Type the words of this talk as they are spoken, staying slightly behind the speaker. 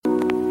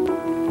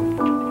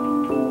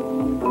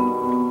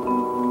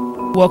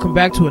Welcome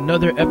back to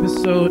another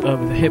episode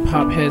of the Hip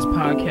Hop Heads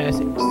Podcast.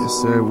 Yes,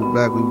 sir.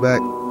 We back.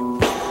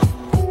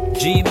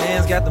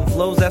 G-Man's got them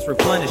flows that's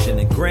replenishing,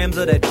 and grams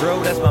of that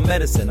dro, that's my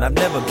medicine. I've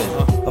never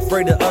been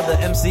afraid of other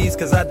MCs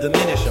cause I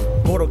diminish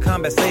them. Mortal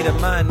Kombat state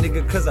of mind,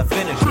 nigga, cause I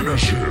finish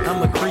it.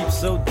 I'm a creep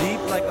so deep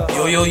like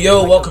a...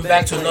 Yo, welcome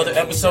back to another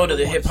episode of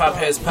the Hip Hop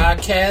Heads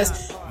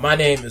Podcast. My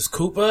name is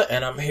Koopa,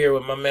 and I'm here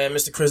with my man,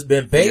 Mr. Chris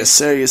Bembe. Yes,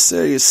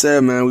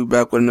 sir, man. We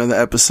back with another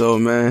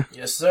episode, man.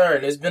 Yes, sir.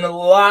 There's been a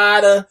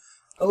lot of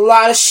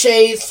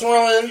shade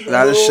throwing. A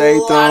lot of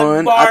shade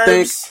throwing.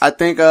 I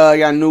think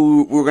y'all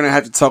knew we were gonna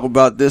have to talk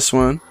about this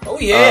one. Oh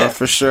yeah,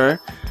 for sure.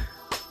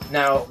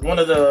 Now, one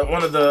of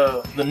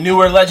the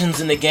newer legends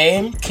in the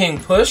game, King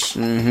Push,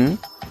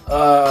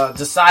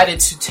 decided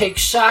to take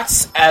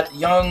shots at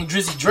young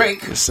Drizzy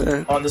Drake, yes,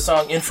 sir, on the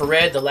song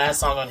Infrared, the last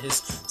song on his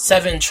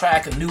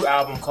 7-track new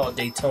album called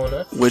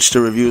Daytona, which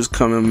the reviews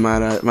coming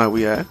might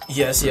we add.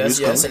 Yes.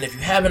 And if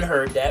you haven't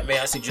heard that, may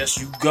I suggest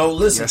you go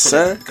listen. Yes, to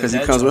sir, that, because he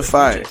comes with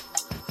fire.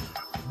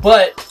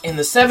 But in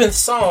the 7th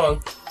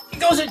song, he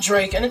goes at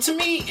Drake, and to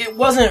me, it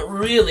wasn't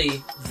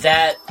really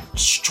that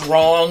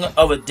strong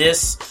of a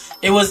diss.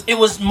 It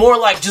was more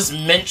like just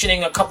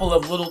mentioning a couple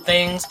of little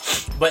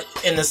things, but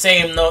in the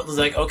same note, it was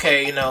like,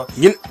 okay, you know.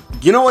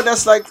 You know what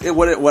that's like?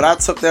 What I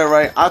took that,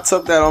 right? I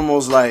took that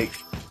almost like,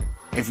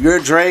 if you're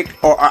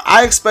Drake, or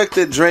I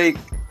expected Drake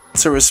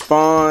to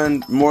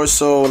respond more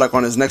so like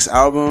on his next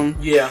album.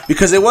 Yeah.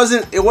 Because it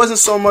wasn't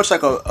so much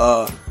like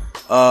a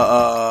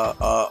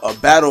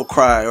battle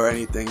cry or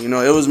anything, you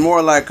know. It was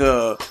more like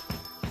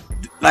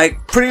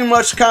pretty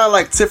much kind of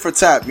like tit for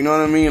tat, you know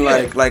what I mean?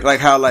 Yeah. Like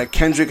how like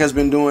Kendrick has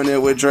been doing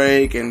it with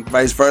Drake and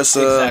vice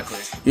versa.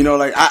 Exactly. You know,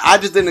 like I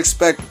just didn't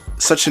expect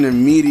such an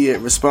immediate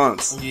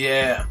response.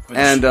 Yeah.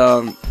 And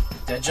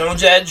that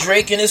Jones had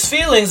Drake in his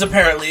feelings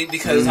apparently,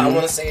 because I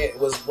want to say it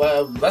was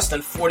less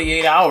than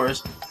 48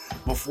 hours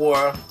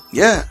before.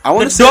 Yeah, I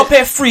want to say Dope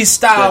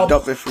Freestyle.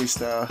 Dope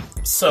Freestyle.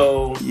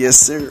 So yes,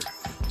 sir.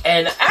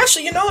 And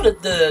actually, you know,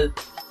 the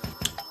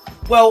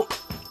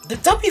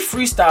Duppy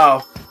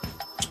Freestyle,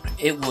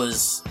 it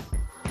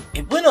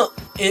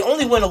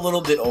only went a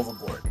little bit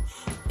overboard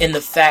in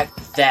the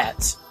fact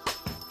that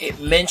it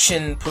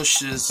mentioned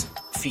Push's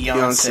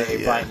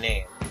fiance by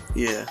name.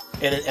 Yeah.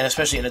 And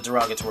especially in a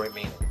derogatory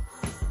meaning.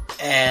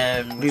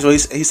 And he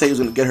said he was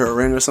gonna get her a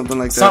ring or something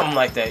like that. Something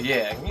like that,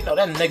 yeah. You know,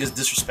 that nigga's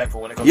disrespectful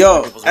when it comes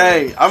to people's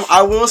hey,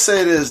 I will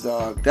say this,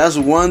 dog. That's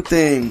one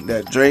thing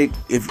that Drake,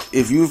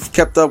 if you've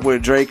kept up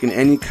with Drake in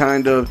any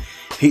kind of,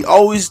 he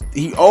always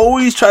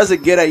tries to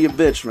get at your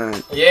bitch,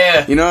 man.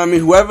 Yeah. You know what I mean?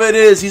 Whoever it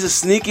is, he's a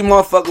sneaky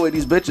motherfucker with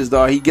these bitches,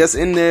 dog. He gets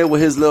in there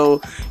with his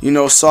little, you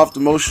know, soft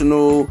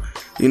emotional,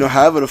 you know,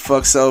 however the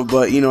fuck so,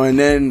 but, you know, and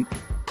then,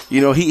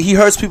 you know, he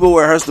hurts people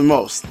where it hurts the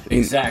most.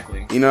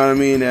 Exactly. You know what I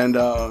mean? And,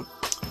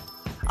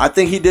 I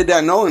think he did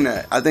that knowing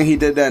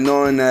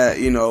that.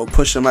 You know,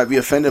 Pusha might be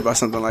offended by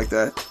something like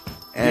that.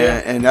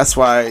 And that's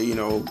why, you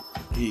know,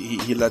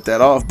 he let that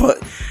off.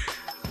 But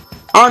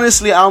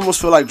honestly, I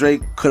almost feel like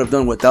Drake could have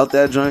done without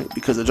that joint,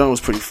 because the joint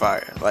was pretty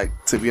fire. Like,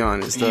 to be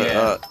honest.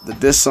 The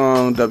diss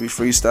song, W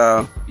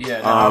Freestyle. Yeah,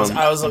 no,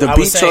 I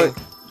was saying,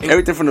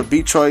 everything from the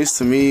beat choice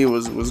to me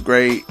was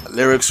great.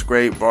 Lyrics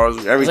great,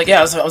 bars, everything.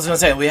 I was gonna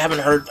say, we haven't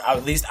heard,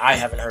 at least I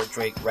haven't heard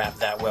Drake rap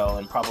that well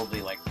in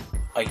probably like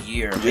a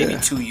year, maybe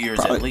 2 years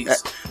probably, at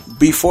least.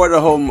 Before the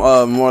whole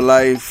More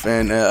Life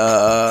and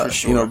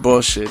sure. you know,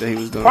 bullshit that he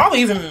was doing. Probably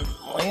even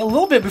like a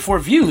little bit before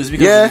Views,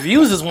 because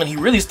Views is when he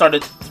really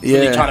started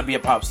really trying to be a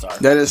pop star.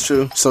 That is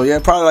true. So yeah,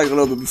 probably like a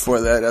little bit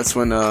before that. That's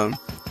when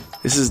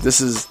this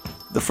is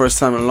the first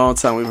time in a long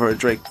time we've heard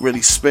Drake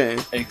really spin.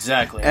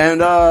 Exactly.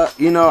 And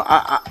you know,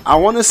 I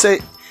want to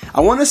say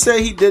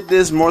he did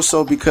this more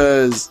so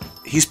because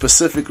he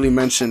specifically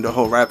mentioned the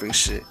whole rapping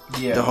shit.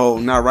 Yeah. The whole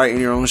not writing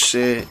your own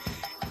shit.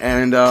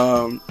 And,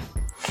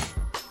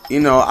 you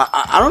know,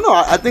 I don't know.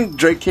 I think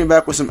Drake came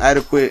back with some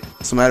adequate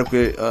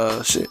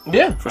shit.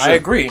 Yeah, for sure. I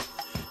agree.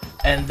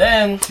 And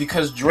then,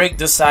 because Drake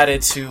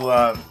decided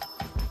to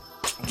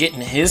get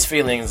in his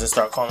feelings and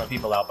start calling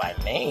people out by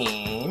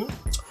name,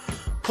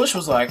 Push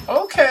was like,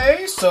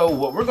 okay, so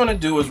what we're going to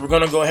do is we're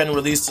going to go ahead and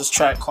release this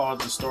track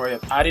called The Story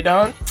of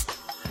Adidon.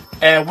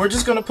 And we're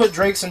just going to put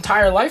Drake's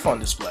entire life on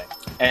display.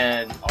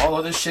 And all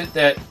of the shit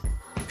that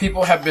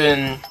people have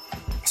been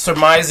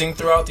surmising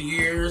throughout the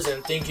years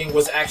and thinking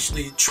was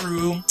actually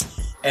true,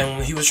 and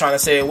when he was trying to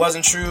say it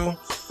wasn't true,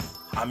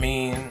 I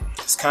mean,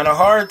 it's kind of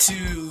hard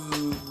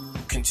to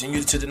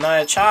continue to deny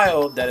a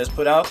child that is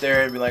put out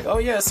there and be like, oh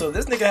yeah, so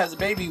this nigga has a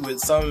baby with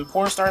some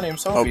porn star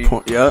named Sophie.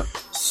 Yeah.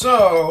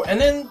 So,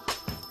 and then,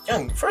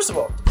 first of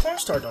all, the porn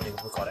star don't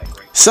even look all that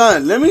great.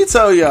 Son, let me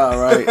tell y'all,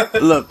 right?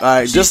 Look,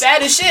 alright, she's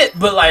sad as shit,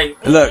 but like,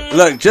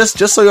 look, just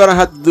so y'all don't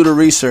have to do the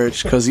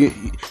research, because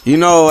you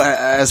know,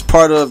 as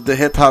part of the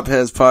Hip Hop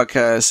Heads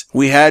podcast,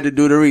 we had to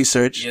do the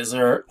research. Yes,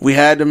 sir. We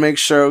had to make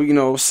sure, you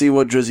know, see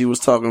what Drizzy was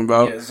talking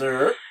about. Yes,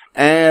 sir.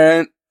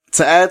 And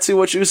to add to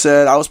what you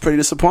said, I was pretty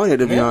disappointed,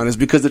 to be honest,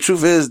 because the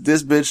truth is,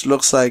 this bitch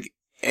looks like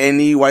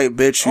any white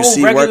bitch you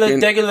see regular, working.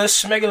 regular,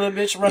 schmegular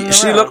bitch running around.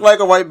 She look like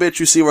a white bitch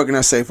you see working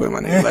at Safeway, my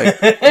nigga.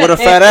 Like, with a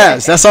fat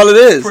ass. That's all it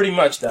is. Pretty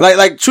much, though.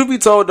 Like, truth be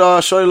told,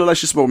 dog, shorty look like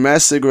she smoked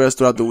mad cigarettes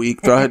throughout the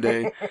week, throughout her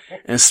day,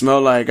 and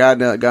smell like God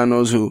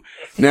knows who.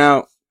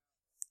 Now,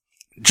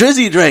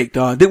 Drizzy Drake,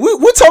 dog.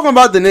 We're talking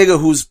about the nigga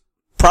who's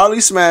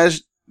probably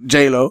smashed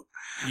J-Lo.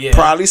 Yeah.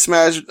 Probably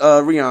smashed,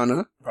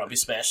 Rihanna. Probably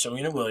smashed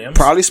Serena Williams.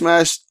 Probably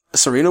smashed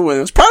Serena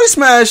Williams. Probably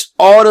smashed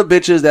all the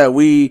bitches that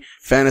we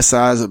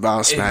fantasize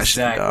about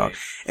smashing, dog.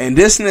 And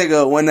this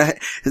nigga,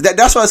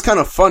 that's why it's kind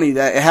of funny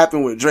that it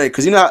happened with Drake.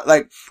 Cause you know,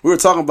 like, we were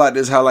talking about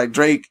this, how like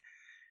Drake,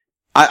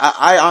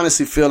 I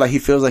honestly feel like he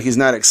feels like he's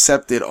not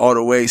accepted all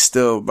the way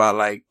still by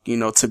like, you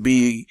know, to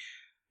be,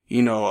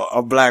 you know,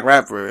 a black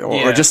rapper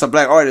or just a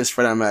black artist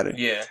for that matter.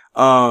 Yeah.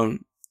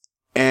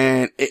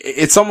 And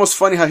it's almost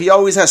funny how he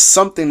always has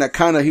something that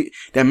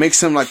that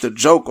makes him like the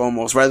joke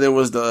almost, whether it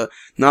was the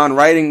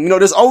non-writing, you know,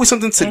 there's always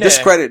something to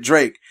discredit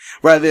Drake,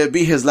 whether it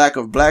be his lack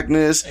of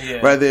blackness,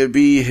 whether it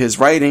be his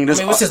writing. I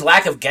mean, what's his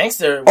lack of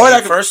gangster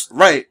when he first,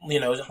 you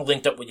know,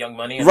 linked up with Young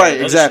Money. And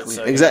exactly.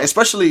 Shit, so, exactly.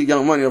 Especially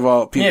Young Money of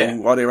all people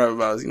who all they rap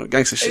about is, you know,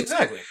 gangster shit.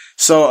 Exactly.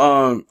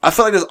 So, I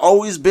feel like there's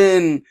always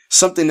been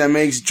something that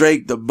makes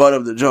Drake the butt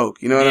of the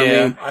joke. You know what I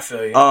mean? I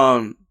feel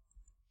you.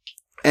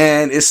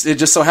 And it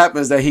just so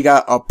happens that he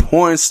got a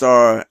porn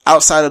star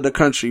outside of the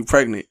country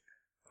pregnant.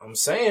 I'm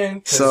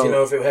saying, cause you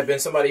know, if it had been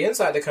somebody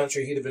inside the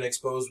country, he'd have been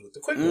exposed with the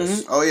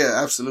quickness. Mm-hmm. Oh yeah,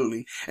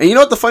 absolutely. And you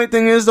know what the funny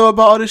thing is though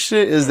about all this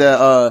shit is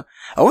that,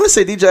 I want to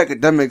say DJ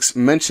Academics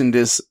mentioned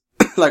this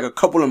like a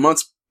couple of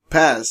months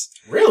past.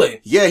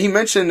 Really? Yeah, he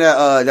mentioned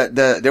that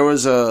there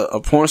was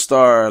a porn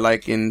star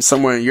like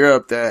somewhere in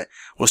Europe that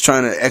was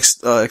trying to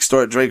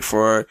extort Drake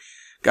for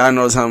God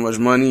knows how much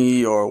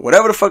money or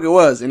whatever the fuck it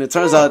was. And it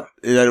turns out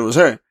that it was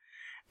her.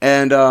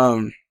 And,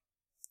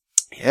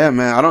 yeah,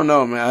 man, I don't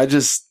know, man.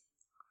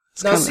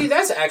 See,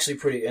 that's actually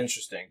pretty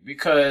interesting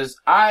because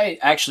I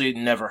actually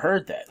never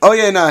heard that. Oh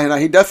yeah, nah,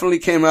 he definitely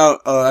came out,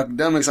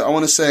 Academics, I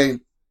want to say,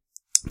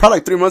 probably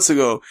like 3 months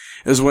ago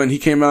is when he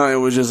came out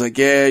and was just like,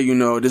 yeah, you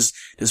know, this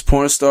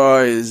porn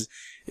star is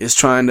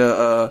trying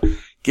to,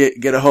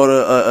 get a hold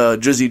of,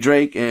 Drizzy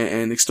Drake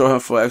and extort him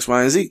for X,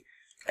 Y, and Z.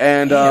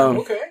 And,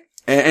 okay.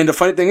 And the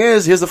funny thing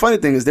is,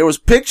 there was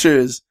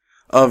pictures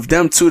of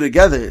them two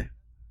together.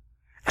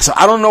 So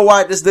I don't know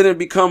why this didn't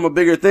become a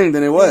bigger thing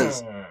than it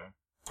was.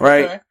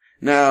 Right? Okay.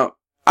 Now,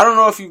 I don't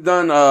know if you've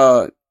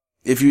done,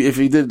 if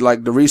you did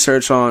like the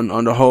research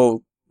on the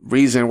whole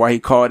reason why he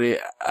called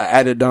it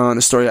Adidon,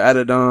 the story of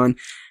Adidon,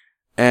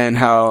 and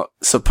how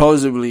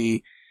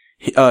supposedly,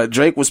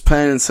 Drake was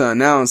planning to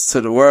announce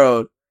to the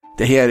world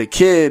that he had a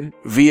kid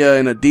via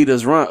an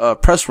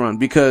Adidas press run,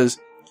 because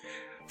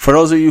for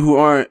those of you who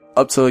aren't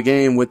up to the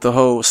game with the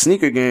whole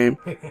sneaker game,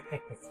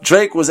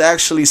 Drake was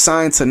actually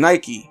signed to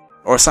Nike,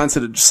 or signed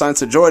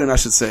to Jordan, I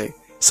should say.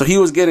 So he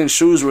was getting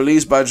shoes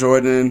released by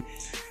Jordan,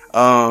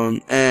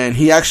 and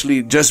he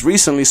actually just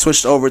recently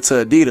switched over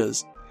to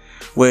Adidas,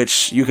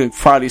 which you can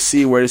probably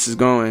see where this is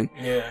going.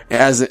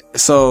 Yeah.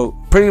 So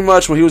pretty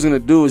much what he was going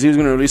to do is he was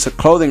going to release a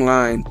clothing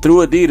line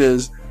through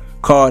Adidas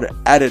called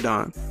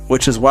Adidon,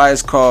 which is why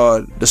it's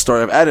called the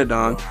story of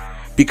Adidon.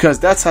 Because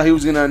that's how he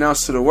was going to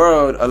announce to the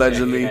world,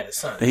 allegedly,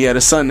 that he had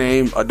a son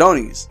named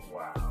Adonis.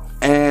 Wow.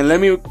 And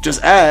let me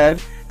just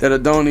add that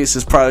Adonis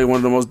is probably one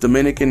of the most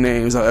Dominican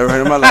names I've ever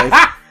heard in my life.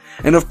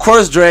 And of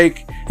course,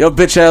 Drake, your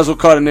bitch ass will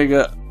call the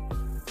nigga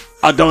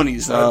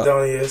Adonis.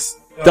 Adonis.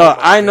 Dog,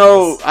 I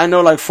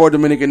know like 4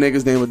 Dominican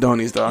niggas named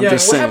Adonis, though. I'm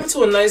just saying. What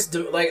happened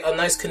to a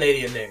nice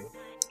Canadian name?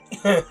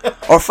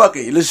 Or fuck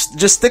it, let's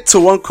just stick to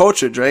one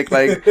culture, Drake.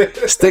 Like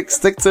stick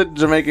to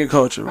Jamaican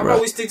culture, bro. How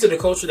about we stick to the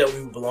culture that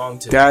we belong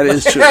to? That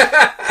is true.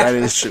 That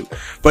is true.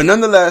 But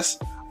nonetheless,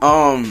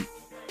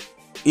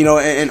 you know,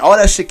 and all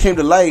that shit came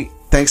to light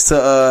thanks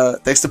to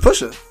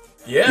Pusha.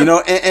 Yeah. You know,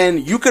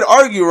 and you could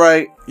argue,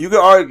 right? You could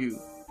argue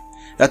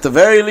that at the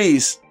very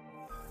least,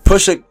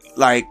 Pusha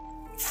like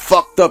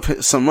fucked up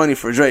some money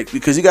for Drake,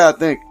 because you gotta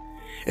think,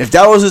 if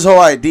that was his whole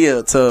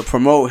idea to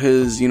promote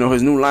his, you know,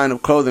 his new line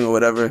of clothing or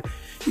whatever,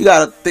 you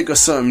gotta think of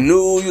something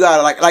new. You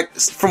gotta like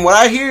from what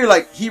I hear,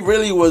 like he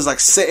really was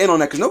like sitting on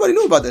that because nobody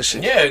knew about that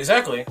shit. Yeah,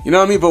 exactly. You know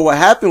what I mean? But what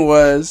happened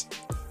was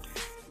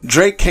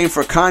Drake came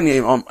for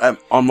Kanye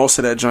on most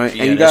of that joint.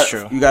 Yeah, and that's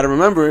true. You gotta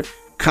remember,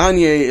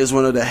 Kanye is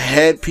one of the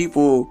head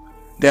people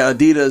that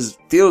Adidas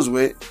deals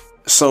with.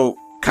 So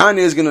Kanye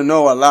is gonna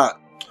know a lot,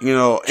 you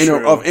know,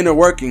 of inner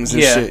workings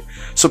and shit.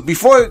 So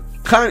before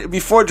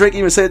Drake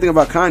even said anything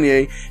about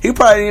Kanye, he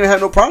probably didn't even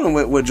have no problem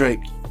with Drake.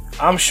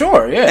 I'm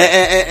sure,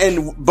 yeah.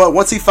 But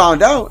once he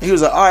found out, he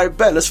was like, all right,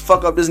 bet, let's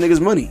fuck up this nigga's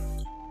money.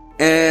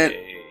 And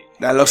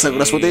that looks like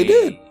that's what they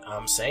did.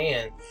 I'm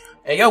saying.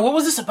 Hey, yo, what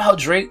was this about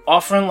Drake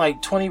offering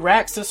like 20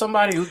 racks to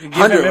somebody who could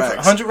give him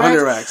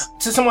 100 racks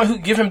to someone who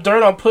could give him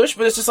dirt on Push?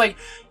 But it's just like,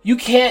 you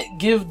can't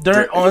give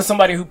dirt on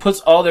somebody who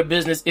puts all their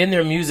business in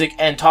their music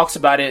and talks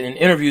about it in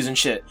interviews and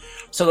shit.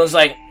 So it's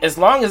like, as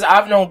long as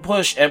I've known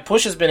Push, and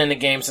Push has been in the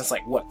game since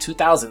like, what,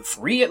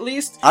 2003 at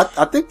least?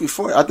 I think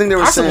before. I think they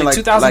were saying like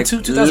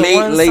 2002,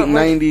 2001, late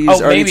 90s,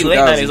 oh, early maybe 2000s. late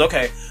 90s,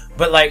 okay.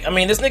 But like, I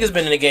mean, this nigga's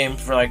been in the game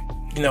for like,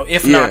 you know,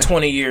 if not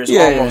 20 years,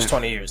 almost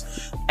 20 years.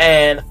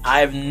 And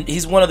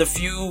he's one of the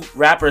few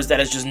rappers that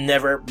has just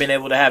never been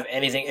able to have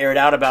anything aired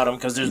out about him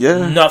because there's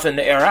nothing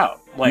to air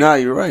out. Like, nah,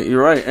 you're right.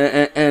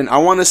 And I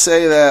want to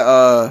say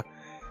that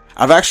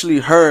I've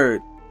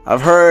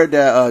heard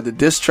that the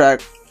diss track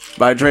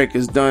by Drake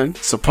is done,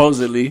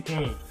 supposedly.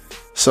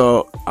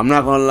 So I'm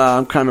not gonna lie,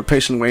 I'm kind of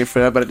patiently waiting for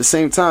that. But at the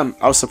same time,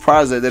 I was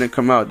surprised that it didn't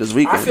come out this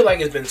weekend. I feel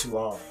like it's been too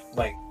long.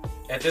 Like,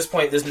 at this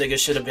point, this nigga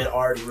should have been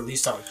already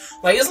released something.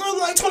 Like, it's not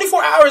like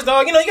 24 hours,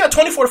 dog. You know, you got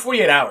 24 to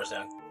 48 hours,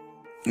 dog.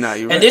 Nah,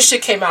 you're right. And this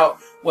shit came out,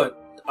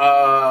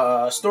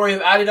 Story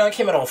of Adidon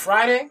came out on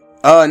Friday?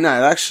 No,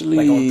 actually...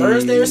 Like on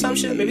Thursday or some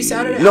shit? Maybe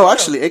Saturday? No,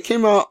 actually, it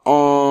came out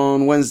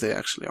on Wednesday,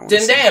 actually.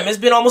 Then damn, it's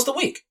been almost a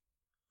week.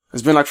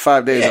 It's been like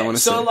 5 days, I want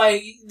to say. So,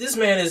 like, this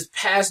man is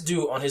past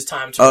due on his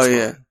time to respond.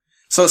 Yeah.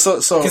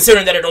 So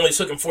considering that it only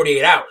took him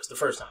 48 hours the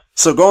first time.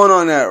 So going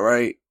on that,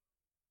 right?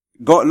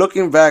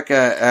 Looking back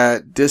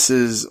at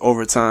disses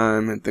over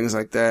time and things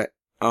like that,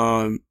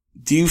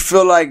 do you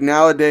feel like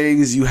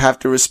nowadays you have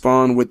to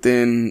respond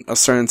within a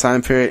certain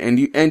time period?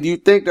 And do you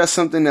think that's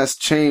something that's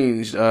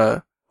changed,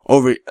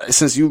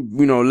 since you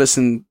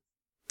listen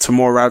to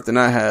more rap than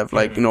I have,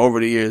 like, over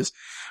the years?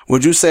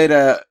 Would you say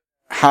that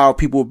how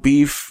people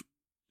beef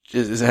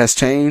has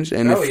changed?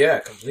 And yeah,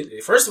 completely.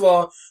 First of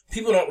all,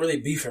 people don't really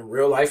beef in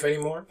real life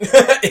anymore.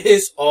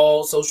 It's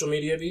all social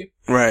media beef.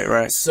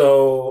 Right.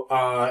 So,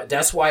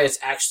 that's why it's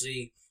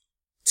actually,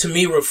 to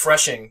me,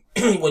 refreshing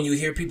when you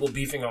hear people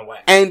beefing on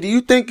wax. And do you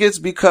think it's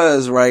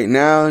because right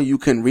now you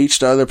can reach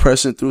the other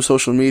person through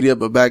social media,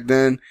 but back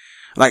then,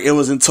 like, it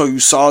was until you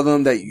saw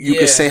them that you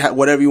could say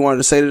whatever you wanted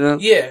to say to them?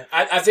 Yeah,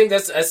 I think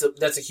that's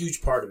a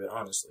huge part of it,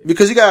 honestly.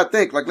 Because you gotta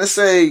think, like, let's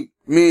say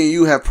me and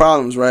you have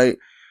problems, right?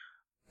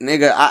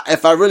 Nigga,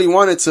 if I really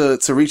wanted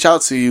to reach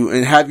out to you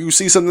and have you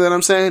see something that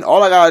I'm saying,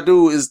 all I gotta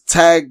do is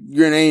tag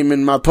your name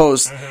in my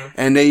post,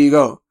 and there you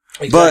go.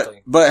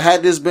 Exactly. But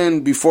had this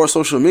been before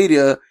social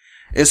media,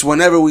 it's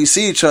whenever we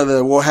see each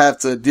other, we'll have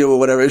to deal with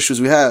whatever issues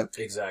we have.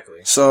 Exactly.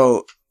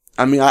 So,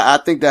 I mean, I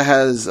think that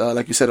has,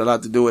 like you said, a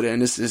lot to do with it.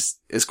 And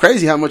it's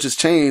crazy how much it's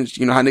changed,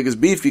 how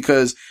niggas beef,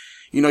 because,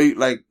 you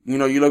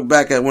look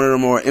back at one of the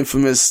more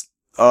infamous,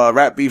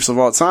 rap beefs of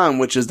all time,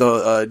 which is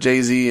the,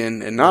 Jay-Z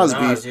and Nas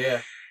beef.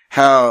 Yeah.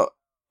 How,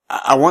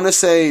 I want to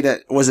say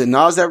that, was it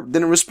Nas that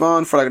didn't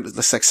respond for like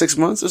 6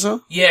 months or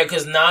so? Yeah,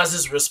 cause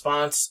Nas's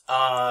response,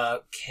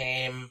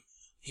 came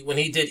when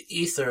he did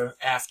Ether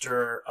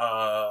after,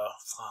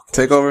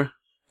 Takeover?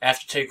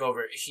 After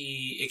Takeover,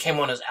 it came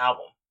on his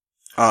album.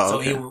 Oh, so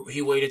okay.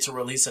 he waited to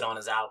release it on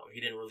his album. He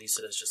didn't release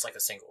it as just like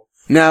a single.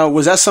 Now,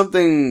 was that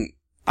something,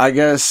 I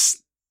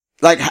guess,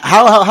 like,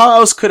 how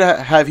else could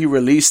have he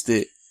released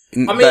it?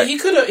 I mean, he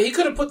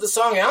could have put the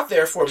song out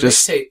there for a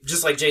mixtape,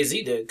 just like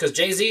Jay-Z did. Cause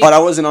Jay-Z... Oh, that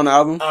wasn't on the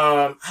album?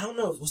 I don't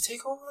know. Was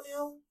Takeover on the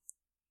album?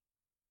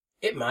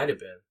 It might have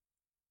been.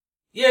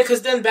 Yeah,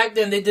 cause back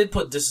then they did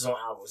put disses on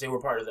albums. They were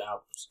part of the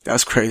albums.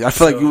 That's crazy. I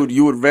feel like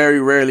you would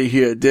very rarely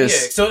hear this.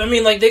 Yeah, so I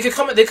mean, like, they could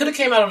have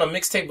came out on a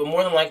mixtape, but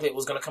more than likely it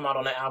was gonna come out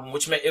on that album,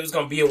 which meant it was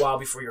gonna be a while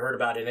before you heard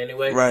about it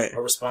anyway. Right. A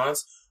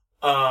response.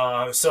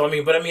 So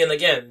I mean,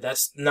 again,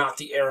 that's not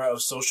the era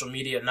of social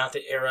media, not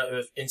the era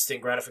of instant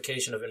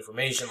gratification of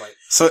information. Like,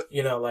 so,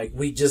 like,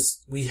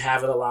 we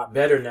have it a lot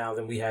better now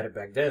than we had it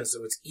back then.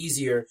 So it's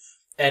easier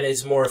and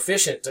it's more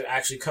efficient to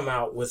actually come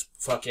out with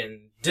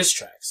fucking diss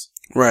tracks.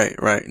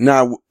 Right.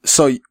 Now,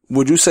 so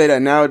would you say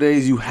that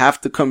nowadays you have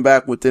to come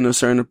back within a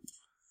certain...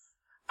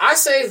 I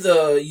say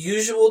the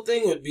usual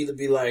thing would be to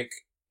be like,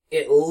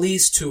 at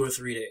least 2 or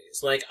 3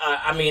 days. Like,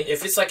 I mean,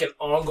 if it's like an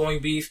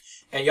ongoing beef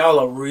and y'all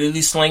are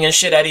really slinging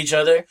shit at each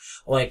other,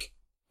 like,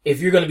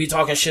 if you're gonna be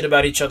talking shit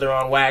about each other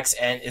on wax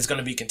and it's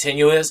gonna be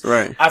continuous,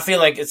 right? I feel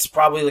like it's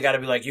probably gotta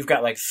be like, you've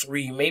got like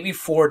 3, maybe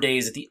 4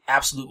 days at the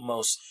absolute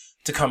most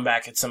to come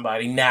back at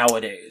somebody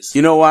nowadays.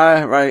 You know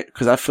why, right?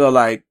 Because I feel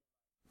like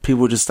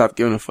people just stop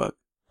giving a fuck.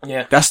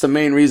 Yeah. That's the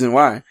main reason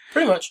why.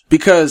 Pretty much.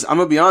 Because I'm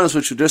gonna be honest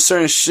with you, there's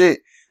certain shit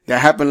that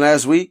happened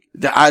last week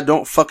that I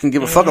don't fucking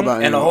give a fuck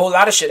about anymore. And a whole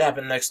lot of shit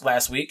happened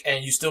last week,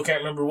 and you still can't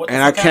remember what the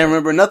And I can't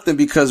remember nothing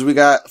because we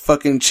got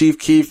fucking Chief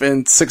Keef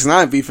and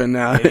 6ix9ine beefing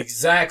now.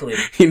 Exactly.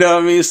 You know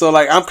what I mean? So,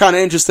 like, I'm kind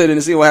of interested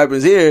in seeing what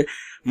happens here,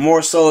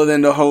 more so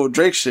than the whole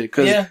Drake shit.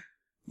 Yeah.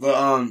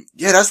 But,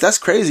 that's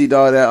crazy,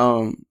 dog,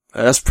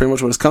 that's pretty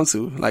much what it's come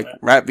to. Like,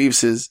 rap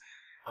beefs is...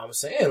 I'm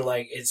saying,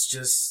 like, it's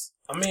just...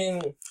 I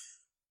mean,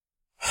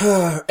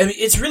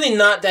 it's really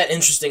not that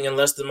interesting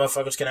unless the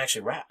motherfuckers can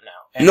actually rap now.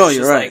 And no,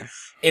 you're right. Like,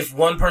 if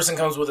one person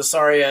comes with a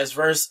sorry ass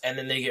verse and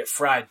then they get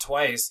fried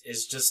twice,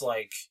 it's just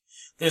like,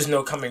 there's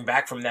no coming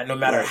back from that, no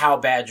matter how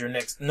good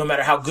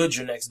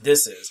your next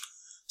diss is.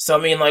 So,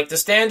 I mean, like, the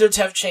standards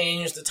have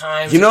changed, the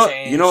times have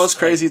changed. You know what's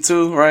crazy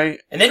too, right?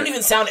 And they didn't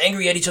even sound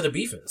angry at each other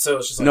beefing, so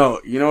it's just like... No,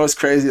 you know what's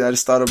crazy that I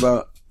just thought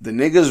about? The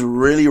niggas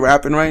really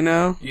rapping right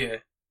now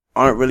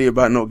aren't really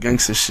about no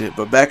gangster shit,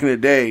 but back in the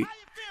day,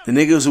 the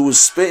niggas who was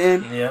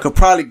spitting could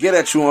probably get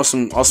at you on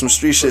some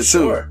street shit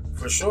too.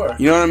 For sure.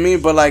 You know what I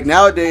mean? But like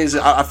nowadays,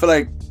 I feel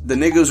like the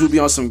niggas who be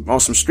on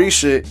some street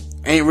shit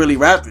ain't really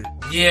rapping.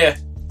 Yeah.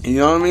 You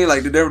know what I mean?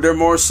 Like they're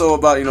more so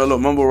about, you know, a little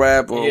mumble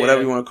rap or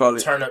whatever you want to call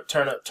it. Turn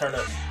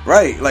up.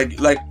 Right. Like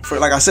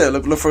I said,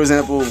 look for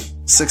example,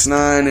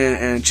 6ix9ine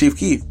and Chief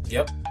Keef.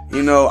 Yep.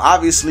 You know,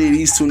 obviously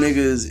these two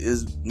niggas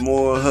is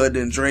more hood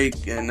than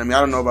Drake, and I mean I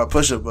don't know about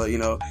Pusha, but you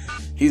know,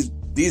 these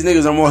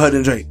niggas are more hood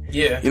than Drake.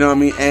 Yeah. You know what I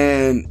mean?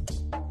 And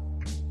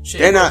shit,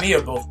 they're not. Me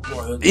are both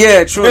more hood.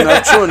 Yeah, true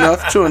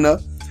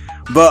enough.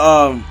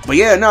 But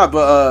yeah, nah,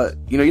 but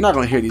you know, you're not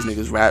gonna hear these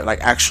niggas rap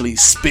like actually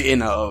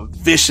spitting a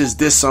vicious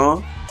diss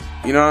song.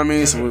 You know what I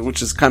mean? Mm-hmm. So,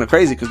 which is kind of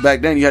crazy because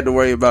back then you had to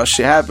worry about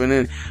shit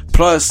happening.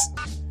 Plus,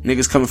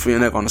 niggas coming for your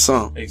neck on the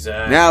song.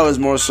 Exactly. Now it's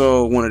more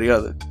so one or the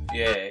other.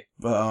 Yeah.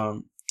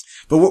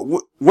 But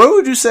what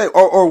would you say,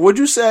 or would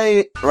you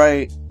say,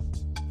 right?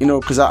 You know,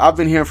 because I've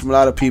been hearing from a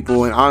lot of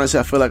people, and honestly,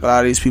 I feel like a lot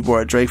of these people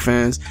are Drake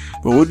fans.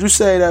 But would you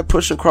say that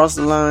Pusha crossed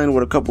the line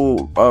with a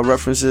couple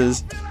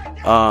references?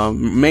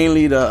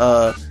 Mainly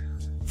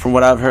from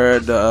what I've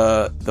heard,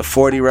 the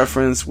 40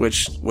 reference,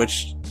 which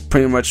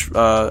pretty much,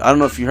 I don't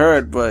know if you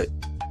heard, but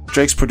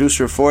Drake's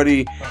producer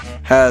 40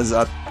 has,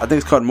 I think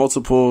it's called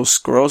multiple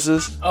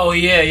sclerosis. Oh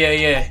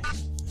yeah.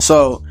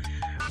 So,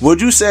 would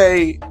you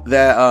say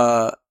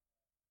that,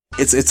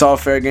 it's all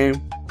fair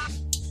game?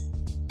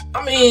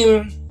 I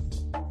mean,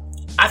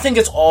 I think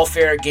it's all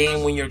fair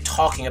game when you're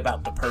talking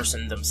about the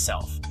person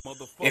themselves.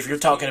 If you're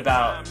talking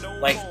about,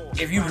 like,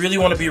 if you really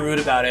want to be rude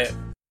about it,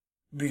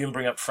 you can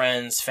bring up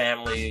friends,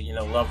 family, you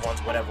know, loved ones,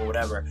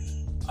 whatever.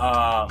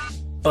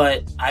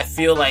 But I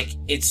feel like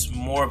it's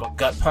more of a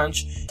gut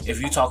punch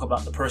if you talk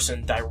about the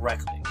person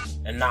directly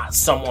and not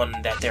someone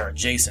that they're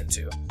adjacent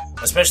to.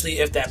 Especially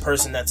if that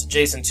person that's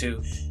adjacent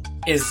to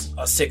is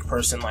a sick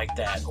person like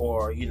that,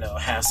 or, you know,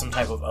 has some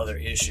type of other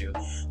issue.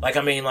 Like,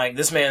 I mean, like,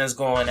 this man is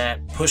going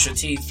at Pusha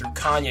T through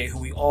Kanye, who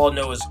we all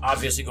know is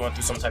obviously going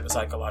through some type of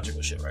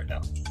psychological shit right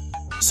now.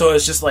 So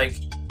it's just like,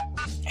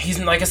 he's,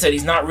 like I said,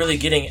 he's not really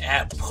getting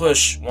at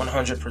Push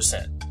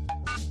 100%.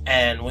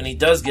 And when he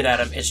does get at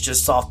him, it's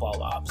just softball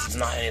lobs. It's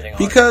not anything.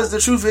 Because the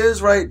truth is,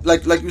 right,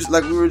 like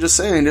we were just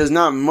saying, there's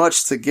not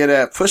much to get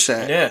at Push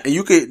at. Yeah.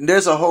 And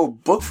there's a whole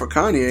book for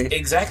Kanye.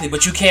 Exactly,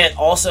 but you can't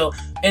also,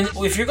 and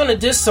if you're gonna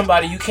diss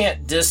somebody, you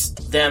can't diss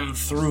them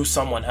through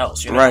someone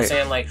else. You know what I'm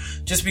saying? Like,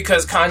 just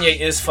because Kanye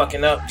is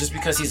fucking up, just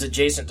because he's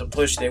adjacent to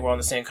Push, they were on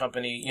the same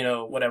company, you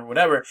know,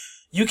 whatever.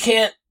 You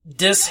can't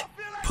diss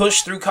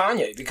Push through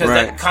Kanye, because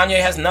that Kanye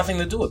has nothing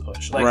to do with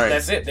Push. Like,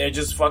 that's it. They're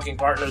just fucking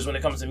partners when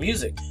it comes to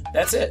music.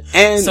 That's it.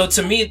 And so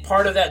to me,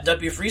 part of that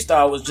W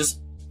freestyle was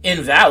just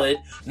invalid,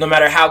 no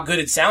matter how good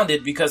it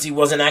sounded, because he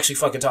wasn't actually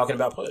fucking talking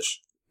about Push.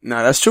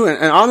 No, that's true.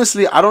 And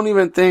honestly, I don't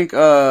even think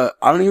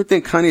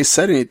Kanye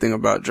said anything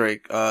about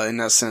Drake, in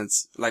that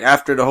sense. Like,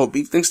 after the whole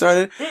beef thing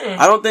started,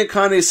 I don't think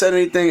Kanye said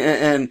anything.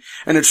 And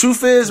the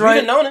truth is, right?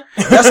 We didn't know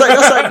that. That's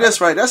like this,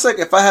 right? That's like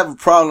if I have a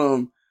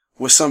problem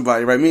with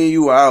somebody, right? Me and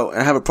you are out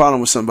and I have a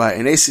problem with somebody,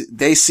 and they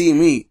see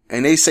me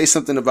and they say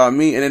something about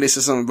me, and then they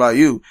say something about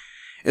you.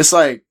 It's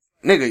like,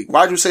 nigga,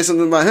 why'd you say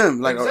something about him?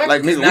 Like, exactly.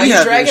 like nigga, now we you're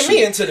have dragging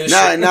me into this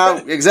shit. Now,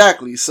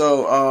 exactly.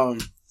 So,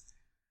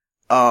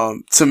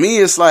 to me,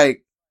 it's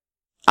like,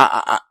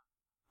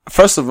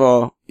 first of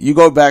all, you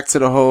go back to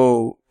the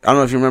whole, I don't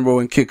know if you remember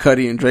when Kid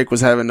Cudi and Drake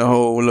was having the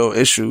whole little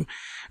issue.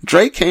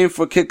 Drake came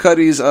for Kid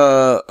Cudi's,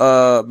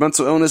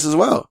 mental illness as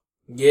well.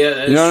 Yeah,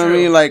 that's you know what true. I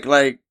mean?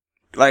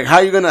 Like, how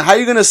you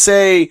gonna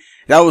say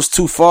that was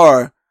too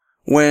far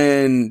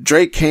when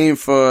Drake came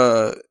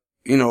for,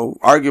 you know,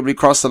 arguably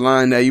crossed the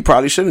line that you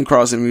probably shouldn't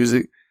cross in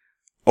music?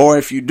 Or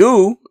if you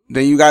do,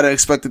 then you gotta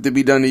expect it to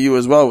be done to you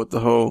as well with the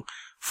whole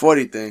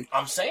 40 thing.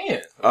 I'm saying.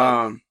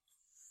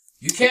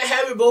 You can't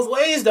have it both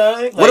ways,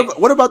 dog. Like,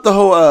 what about the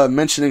whole,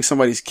 mentioning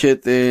somebody's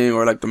kid thing,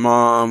 or like the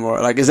mom,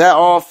 or like, is that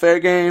all fair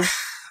game?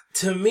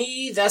 To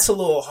me, that's a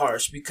little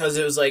harsh, because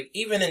it was like,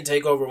 even in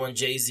Takeover when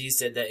Jay-Z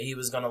said that he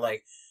was gonna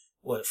like,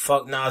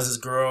 fuck Nas's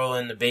girl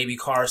in the baby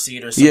car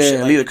seat or some shit.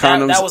 Yeah, leave the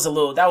condoms. That was a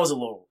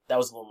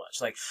little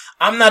much. Like,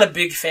 I'm not a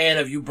big fan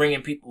of you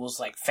bringing people's,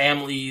 like,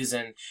 families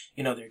and,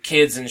 you know, their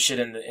kids and shit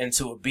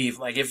into a beef.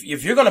 Like, if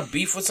you're gonna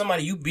beef with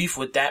somebody, you beef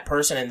with that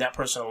person and that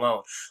person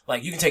alone.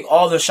 Like, you can take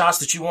all the shots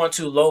that you want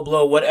to, low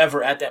blow,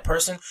 whatever, at that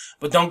person,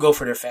 but don't go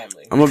for their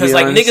family. Because,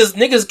 like,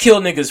 niggas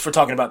kill niggas for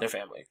talking about their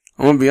family.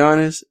 I'm gonna be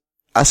honest.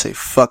 I say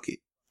fuck it.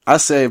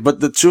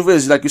 But the truth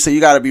is, like you said, you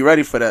gotta be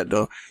ready for that,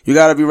 though. You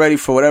gotta be ready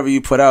for whatever you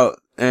put out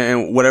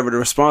and whatever the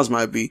response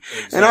might be.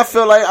 Exactly. And I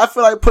feel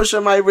like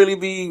Pusha might really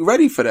be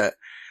ready for that.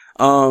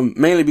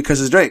 Mainly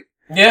because it's Drake.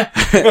 Yeah.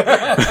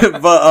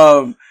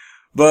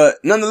 But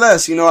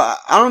nonetheless, you know,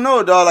 I don't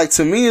know, dog. Like,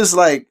 to me, it's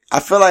like, I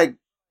feel like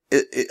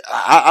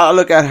I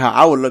look at how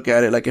I would look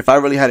at it. Like, if I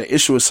really had an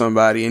issue with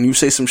somebody and you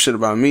say some shit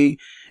about me,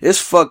 it's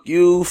fuck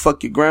you,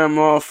 fuck your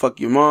grandma, fuck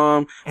your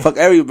mom, fuck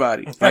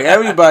everybody. Like,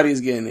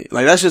 everybody's getting it.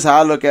 Like, that's just how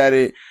I look at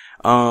it.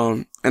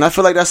 And I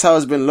feel like that's how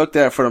it's been looked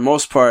at for the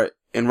most part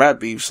in rap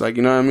beefs. Like,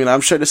 you know what I mean? Like,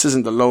 I'm sure this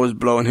isn't the lowest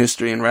blow in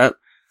history in rap.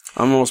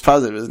 I'm almost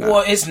positive it's not.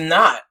 Well, it's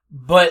not.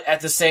 But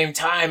at the same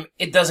time,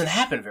 it doesn't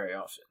happen very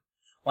often.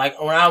 Like,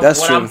 when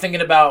I'm thinking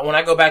about, when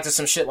I go back to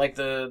some shit like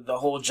the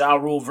whole Ja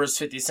Rule versus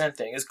 50 Cent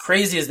thing, as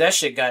crazy as that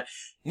shit got,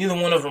 neither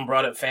one of them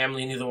brought up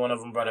family, neither one of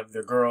them brought up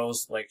their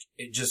girls, like,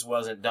 it just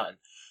wasn't done.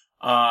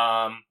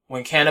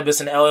 When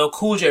Cannabis and LL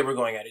Cool J were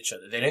going at each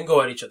other, they didn't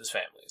go at each other's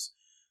families.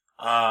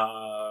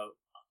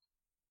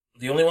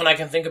 The only one I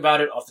can think about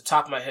it off the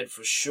top of my head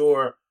for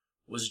sure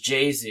was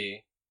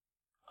Jay-Z.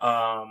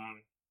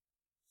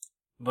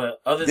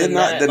 But other than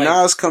that, did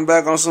Nas come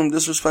back on some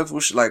disrespectful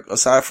shit, like,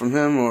 aside from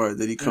him, or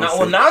did he come?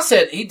 Well, Nas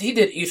said he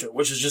did Ether,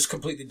 which is just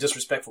completely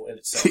disrespectful in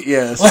itself.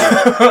 Yes.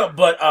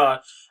 But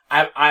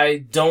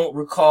I don't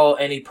recall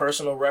any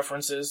personal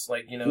references,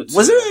 like, you know.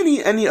 Was there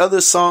any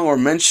other song or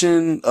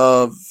mention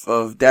of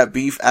that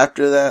beef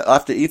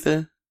after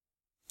Ether,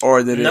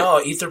 or did it?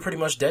 No, Ether pretty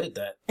much deaded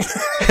that.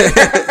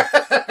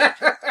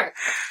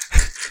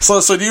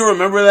 So do you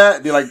remember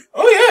that? Do you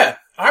Oh yeah,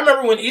 I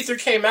remember when Ether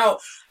came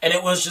out, and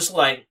it was just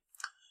like.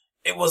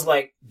 It was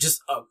like just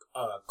a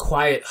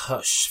quiet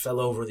hush fell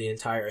over the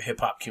entire hip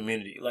hop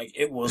community. Like,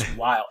 it was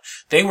wild.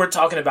 They were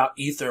talking about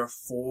Ether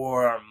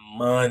for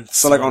months.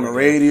 So like on the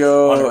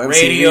radio, on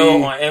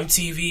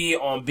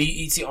MTV, on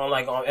BET, on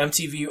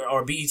MTV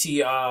or BET,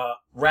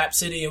 Rap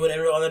City and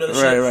whatever, all that other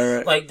shit.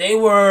 Right. Like, they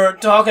were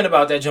talking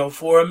about that joint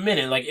for a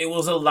minute. Like, it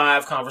was a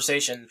live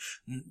conversation.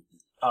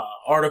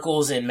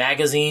 Articles in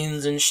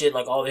magazines and shit,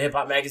 like all the hip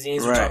hop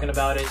magazines were talking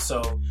about it.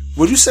 So,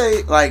 would you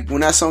say, like,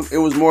 when that song, it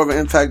was more of an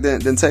impact than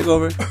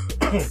Takeover?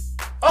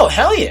 Oh,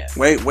 hell yeah.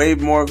 Way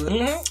more of it?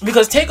 Mm-hmm.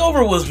 Because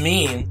Takeover was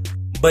mean,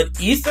 but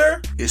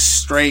Ether is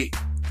straight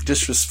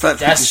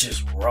disrespectful. That's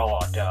just raw,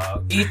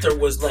 dog. Ether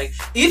was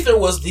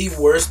the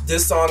worst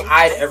diss song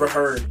I'd ever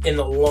heard in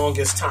the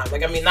longest time.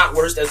 Like, I mean, not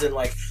worst as in,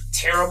 like,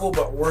 terrible,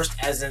 but worst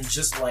as in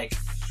just, like,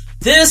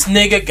 this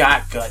nigga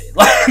got gutted.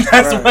 Like,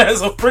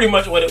 that's pretty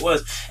much what it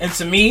was. And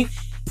to me,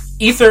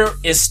 Ether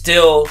is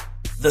still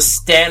the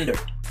standard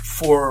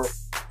for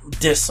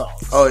diss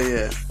songs. Oh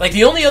yeah. Like,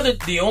 the only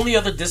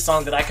other diss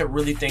song that I could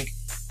really think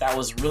that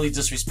was really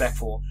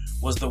disrespectful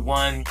was the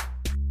one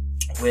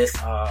with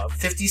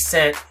 50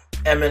 Cent,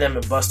 Eminem,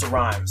 and Busta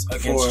Rhymes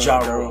against Ja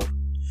Rule.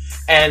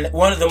 And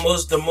one of the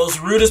most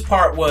rudest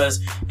part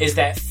is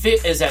that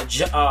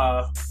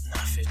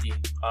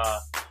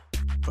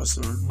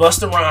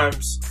Busta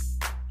Rhymes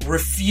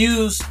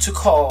refused to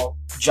call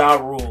Ja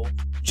Rule,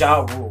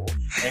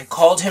 and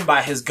called him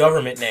by his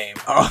government name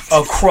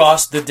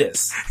across the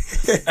diss.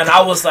 And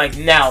I was like,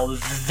 now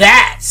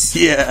that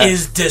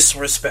is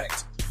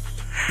disrespect.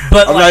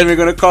 But I'm not even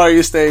gonna call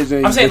you stage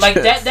name. I'm saying, like,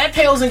 that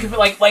pales in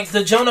like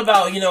the joke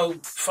about, you know,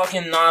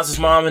 fucking Nas's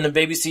mom in the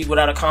baby seat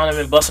without a condom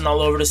and busting all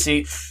over the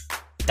seat.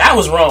 That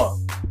was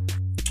wrong.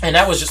 And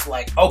that was just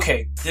like,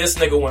 okay, this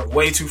nigga went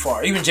way too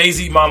far. Even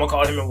Jay-Z mama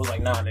called him and was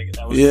like, nah, nigga,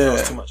 that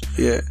was too much.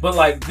 Yeah. But,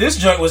 like, this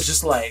joint was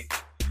just like,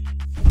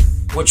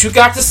 what you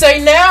got to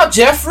say now,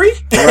 Jeffrey?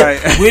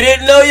 Right. We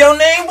didn't know your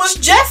name was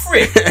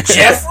Jeffrey.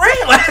 Jeffrey?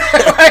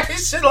 Like,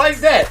 shit like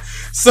that.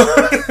 So,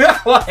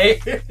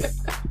 like...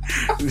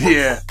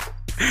 Yeah.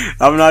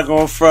 I'm not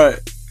gonna front.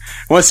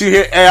 Once you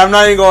hear, hey, I'm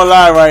not even gonna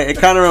lie, right? It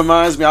kind of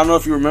reminds me, I don't know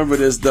if you remember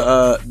this,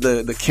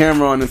 the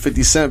Cameron and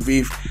 50 Cent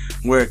beef,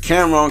 where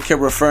Cameron kept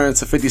referring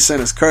to 50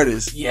 Cent as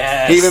Curtis.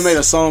 Yes. He even made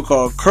a song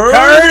called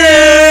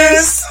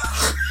Curtis!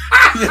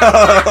 Yo.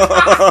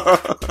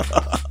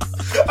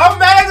 I'm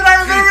mad that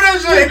I remember that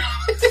shit.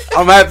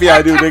 I'm happy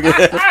I do,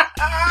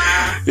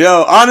 nigga.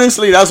 Yo,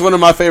 honestly, that's one of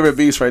my favorite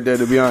beefs right there,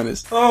 to be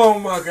honest. Oh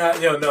my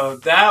god, yo, no,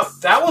 that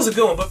was a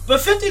good one.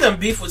 But 50 done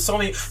beef with so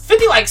many.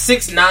 50 like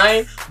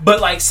 6'9", but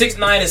like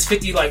 6'9" is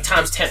 50 like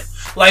times 10.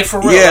 Like, for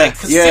real, like,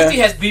 because 50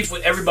 has beef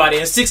with everybody,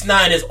 and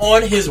 6'9" is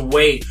on his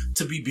way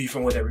to be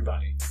beefing with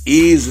everybody.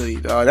 Easily,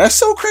 dog. That's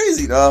so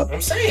crazy, dog.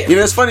 I'm saying. You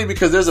know, it's funny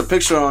because there's a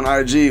picture on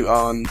IG,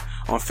 on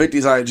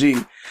 50's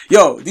IG.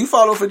 Yo, do you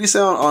follow 50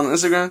 Cent on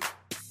Instagram?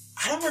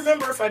 I don't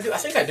remember if I do. I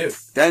think I do.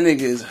 That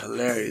nigga is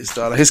hilarious,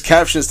 dog. His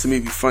captions to me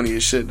be funny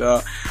as shit,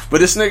 dog.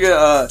 But this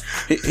nigga,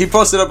 he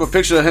posted up a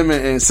picture of him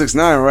in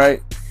 6ix9ine,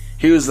 right?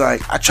 He was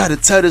like, I tried to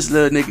tell this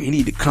little nigga he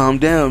need to calm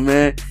down,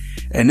 man.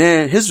 And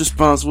then his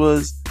response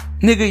was,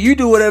 nigga, you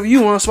do whatever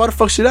you want, so why the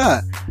fuck should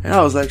I? And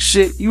I was like,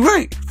 shit, you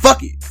right.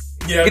 Fuck it.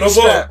 Yeah, no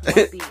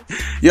bull.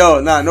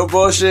 Yo, nah, no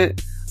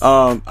bullshit.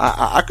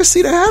 I could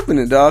see that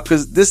happening, dog.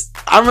 Cause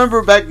I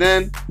remember back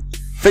then,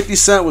 50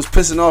 Cent was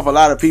pissing off a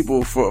lot of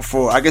people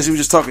for I guess he was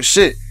just talking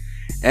shit.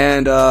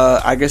 And,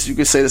 I guess you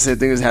could say the same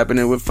thing is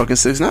happening with fucking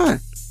 6ix9ine.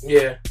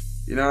 Yeah.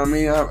 You know what I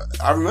mean?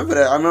 I remember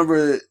that. I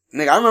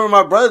remember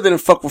my brother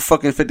didn't fuck with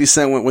fucking 50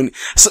 Cent when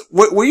so,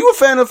 were you a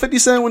fan of 50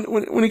 Cent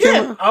when he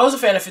came out? I was a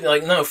fan of 50.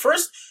 Like, no,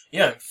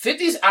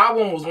 50's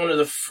album was one of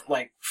the,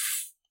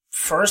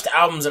 first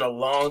albums in a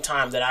long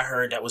time that I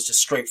heard that was just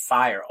straight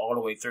fire all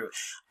the way through.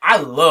 I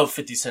love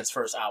 50 Cent's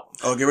first album.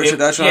 Oh, Get Rich or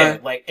Die Trying? Yeah,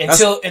 like,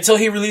 until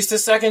he released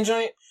his second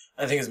joint,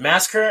 I think it's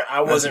Massacre,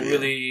 I wasn't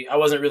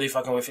really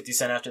fucking with 50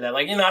 Cent after that.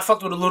 Like, you know, I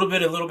fucked with a little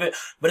bit,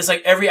 but it's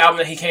like every album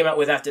that he came out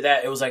with after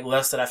that, it was like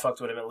less that I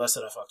fucked with him and less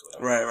that I fucked with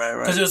him.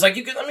 Right. Cause it was like,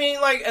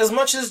 as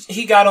much as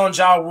he got on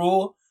Ja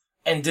Rule,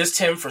 and dissed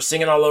him for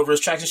singing all over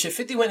his tracks and shit,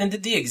 50 went and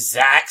did the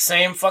exact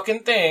same fucking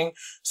thing.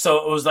 So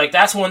it was like,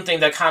 that's one thing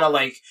that kind of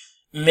like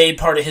made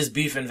part of his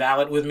beef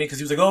invalid with me, because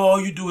he was like, oh,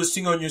 all you do is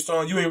sing on your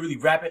song, you ain't really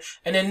rapping.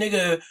 And then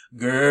nigga,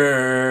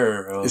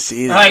 girl.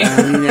 See, like,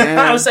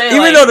 I'm saying,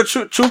 even like, though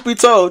the truth be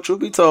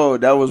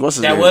told, that was what's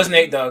his name? That was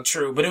Nate Dogg,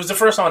 true. But it was the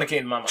first song that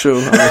came to my mind.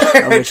 True.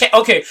 I wish.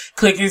 Okay,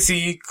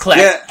 clickety clack,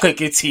 Yeah.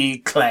 clickety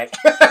clack.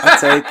 I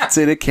take it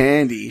to the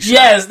candy shop.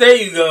 Yes, there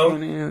you go.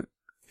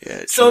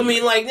 Yeah, So true. I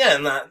mean, like,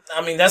 yeah,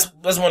 I mean, that's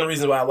one of the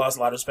reasons why I lost a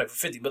lot of respect for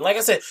 50. But like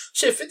I said,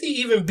 shit, 50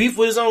 even beef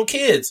with his own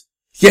kids.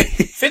 Yeah.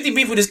 50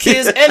 beef with his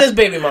kids and his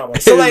baby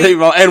mama. So like,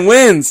 and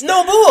wins.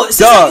 no bull. It's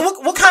just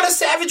like, what kind of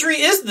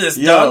savagery is this,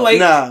 dog? Like,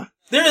 nah.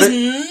 there is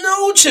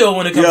no chill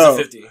when it comes to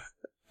 50.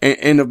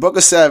 In the Book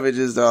of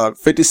Savages, dog,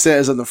 50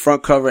 Cent is on the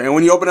front cover, and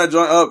when you open that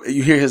joint up,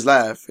 you hear his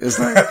laugh. It's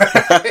like,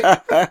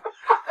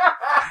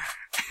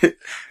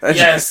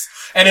 yes.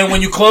 And then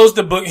when you close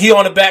the book, he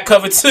on the back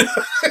cover too.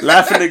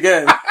 laughing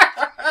again.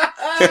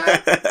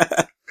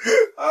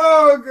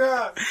 Oh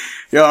god.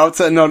 Yo, I'm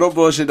telling no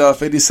bullshit, dog.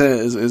 50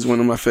 Cent is one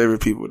of my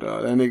favorite people,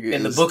 dog. That nigga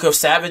in the Book of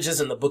Savages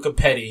and the Book of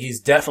Petty,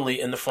 he's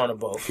definitely in the front of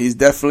both. He's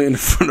definitely in the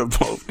front of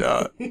both,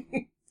 dog.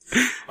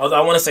 Although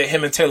I want to say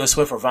him and Taylor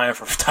Swift are vying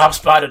for top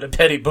spot of the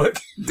Petty book.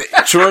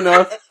 True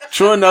enough.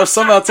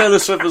 Somehow Taylor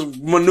Swift is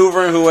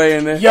maneuvering her way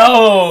in there.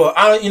 Yo,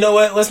 you know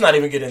what? Let's not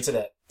even get into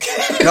that.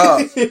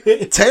 Dog,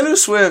 Taylor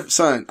Swift,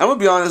 son, I'm gonna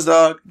be honest,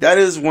 dog. That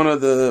is one of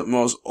the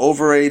most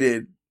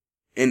overrated,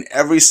 in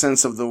every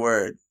sense of the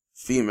word,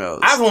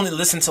 females. I've only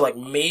listened to like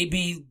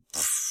maybe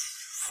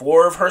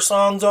 4 of her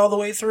songs all the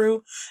way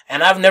through,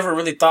 and I've never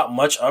really thought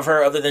much of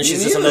her other than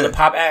she's just another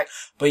pop act.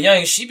 But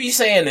young, she be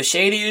saying the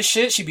shadiest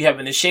shit. She be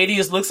having the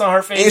shadiest looks on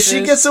her face, and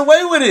she gets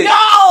away with it.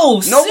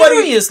 No,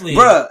 seriously,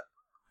 bruh.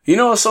 You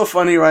know what's so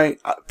funny, right?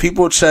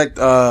 People checked,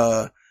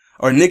 or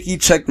Nicki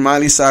checked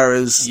Miley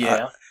Cyrus.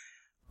 Yeah.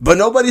 But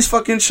nobody's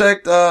fucking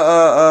checked,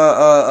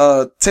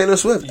 Taylor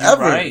Swift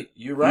ever.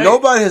 You're right.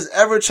 Nobody has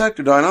ever checked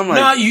her, dog. And I'm like,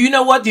 no, you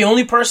know what? The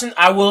only person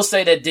I will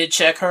say that did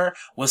check her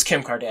was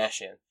Kim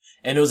Kardashian.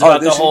 And it was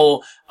about the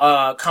whole,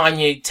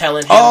 Kanye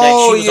telling him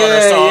that she was on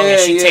her song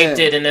and she taped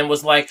it, and then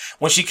was like,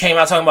 when she came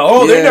out talking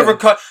about, they never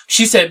cut,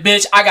 she said,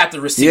 bitch, I got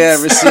the receipts.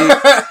 Yeah, receipt.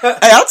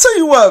 Hey, I'll tell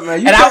you what,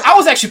 man. I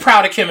was actually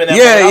proud of Kim in that.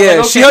 Yeah, moment. yeah. Like,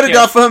 okay, she held it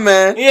down for her,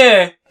 man.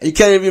 Yeah. You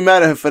can't even be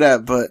mad at her for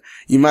that, but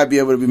you might be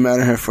able to be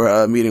mad at her for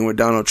a meeting with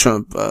Donald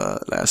Trump,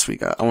 last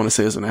week. I want to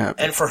say it's going to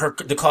happen. And for her,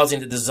 causing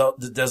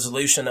the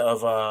dissolution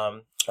of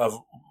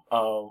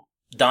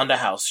Donda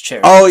House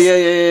charity. Oh,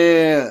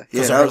 yeah.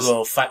 Because of her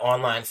little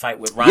online fight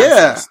with Ryan.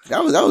 Yeah,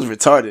 that was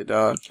retarded,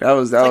 dog. That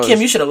was. Kim,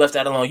 you should have left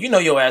that alone. You know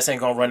your ass ain't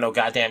gonna run no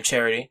goddamn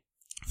charity.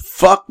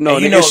 Fuck no,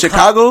 nigga. In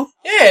Chicago?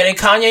 Yeah, and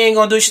Kanye ain't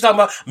gonna do it. She's talking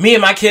about me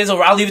and my kids,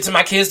 or I'll leave it to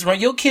my kids to run.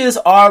 Your kids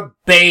are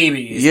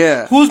babies.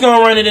 Yeah. Who's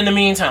gonna run it in the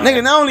meantime?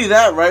 Nigga, not only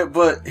that, right?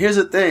 But here's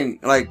the thing.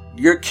 Like,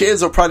 your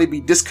kids will probably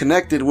be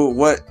disconnected with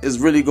what is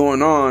really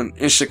going on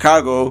in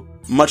Chicago,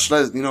 much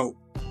less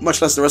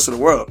the rest of the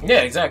world.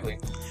 Yeah, exactly.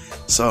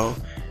 So,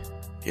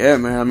 yeah,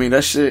 man. I mean,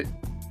 that's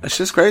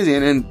just crazy.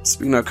 And then,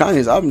 speaking of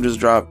Kanye's album just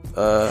dropped.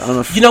 I don't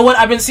know if... You know what?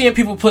 I've been seeing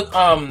people put,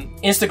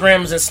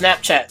 Instagrams and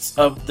Snapchats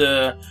of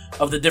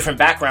the different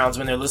backgrounds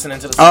when they're listening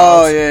to the songs.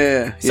 Oh,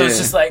 yeah. So it's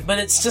just like, but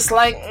it's just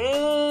like,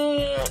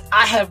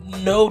 I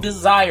have no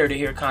desire to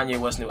hear Kanye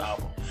West's new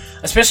album.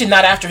 Especially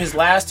not after his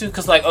last two,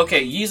 cause like,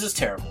 okay, Yeezus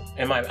terrible.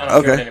 I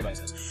don't care what anybody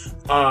says.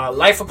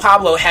 Life of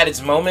Pablo had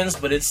its moments,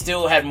 but it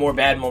still had more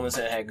bad moments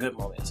than it had good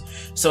moments.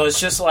 So it's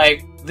just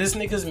like, this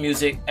nigga's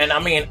music, and I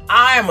mean,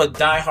 I am a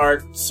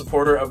diehard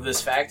supporter of this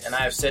fact, and I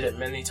have said it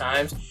many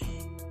times.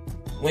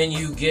 When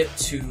you get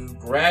to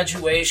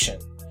Graduation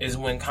is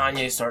when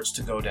Kanye starts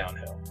to go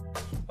downhill.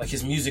 Like,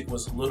 his music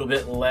was a little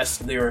bit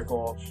less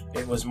lyrical.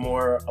 It was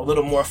a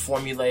little more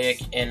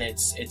formulaic in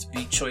its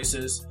beat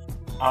choices.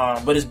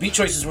 But his beat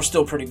choices were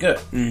still pretty good.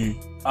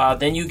 Mm-hmm.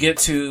 Then you get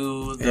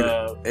to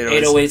the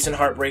 808s and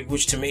Heartbreak,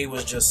 which to me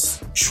was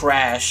just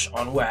trash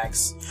on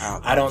wax.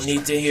 I don't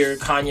need to hear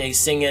Kanye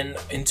singing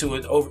into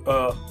an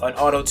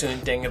auto-tune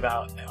thing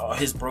about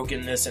his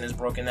brokenness and his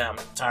broken that. I'm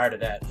tired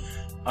of that.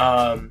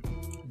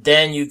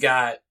 Then you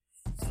got,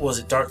 was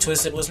it Dark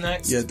Twisted was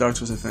next? Yeah, Dark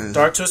Twisted fans.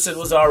 Dark Twisted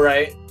was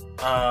alright.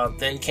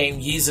 Then came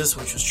Yeezus,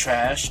 which was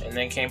trash, and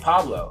then came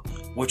Pablo,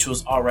 which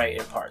was alright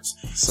in parts.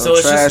 So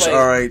it's trash, just like,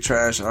 alright,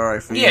 trash,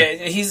 alright for you. Yeah,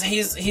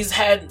 he's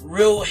had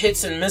real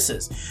hits and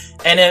misses,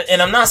 and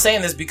I'm not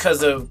saying this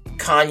because of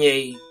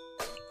Kanye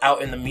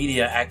out in the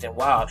media acting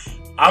wild.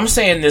 I'm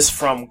saying this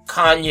from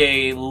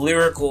Kanye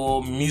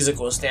lyrical,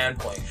 musical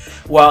standpoint.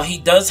 While he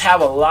does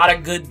have a lot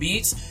of good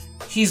beats,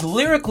 he's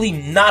lyrically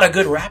not a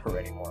good rapper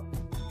anymore.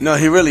 No,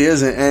 he really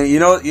isn't. And you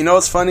know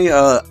what's funny?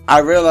 I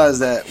realized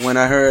that when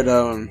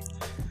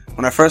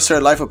I first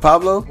heard Life of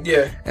Pablo.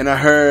 Yeah. And I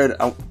heard,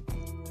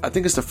 I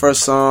think it's the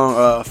first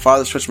song,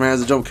 Father Stretch My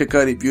Hands, the joke, Kid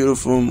Cudi,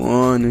 Beautiful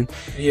Morning.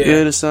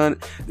 Yeah. The sun.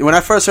 When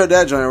I first heard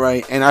that joint,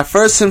 right? And I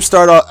first him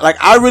start off, like,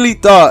 I really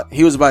thought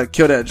he was about to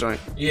kill that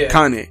joint. Yeah.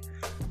 Kanye.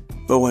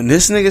 But when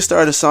this nigga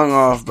started the song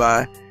off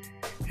by,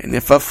 and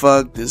if I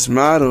fuck this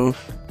model,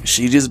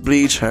 she just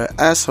bleached her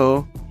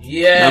asshole.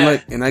 Yeah.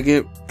 And I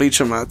get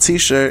bleach on my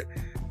t-shirt.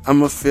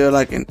 I'ma feel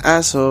like an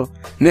asshole.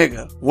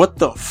 Nigga, what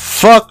the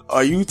fuck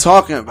are you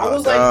talking about? I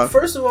was like,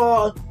 first of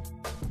all,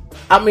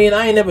 I mean,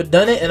 I ain't never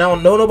done it, and I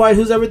don't know nobody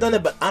who's ever done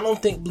it, but I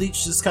don't think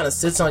bleach just kind of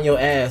sits on your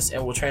ass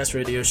and will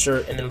transfer to your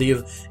shirt and then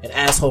leave an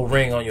asshole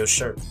ring on your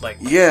shirt. Like,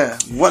 yeah,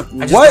 what?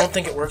 I just don't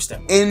think it works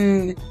that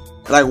way.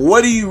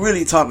 What are you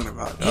really talking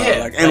about?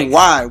 Yeah, and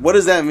why? What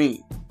does that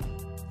mean?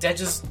 That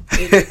just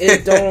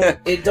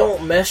it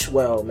don't mesh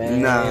well,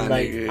 man. Nah,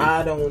 like nigga.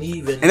 I don't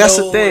even. And that's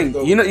the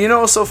thing. You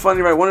know what's so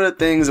funny, right? One of the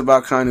things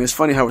about Kanye, it's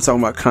funny how we're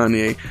talking about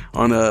Kanye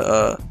on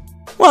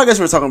well, I guess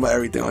we're talking about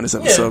everything on this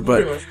episode,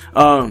 but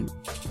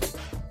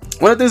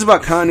one of the things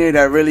about Kanye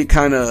that really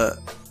kind of,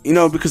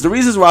 because the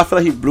reasons why I feel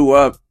like he blew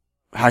up,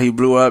 how he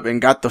blew up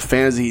and got the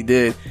fans that he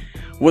did,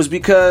 was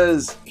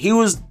because he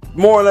was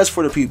more or less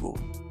for the people.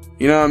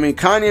 You know what I mean?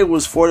 Kanye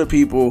was for the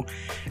people,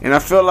 and I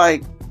feel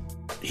like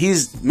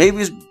he's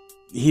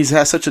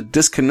had such a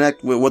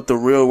disconnect with what the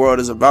real world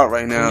is about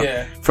right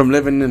now, from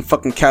living in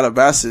fucking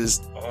Calabasas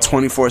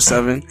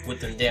 24/7 with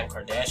them damn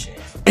Kardashians.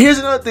 And here's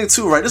another thing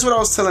too, right? This is what I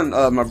was telling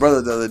my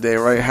brother the other day,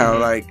 right? How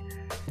like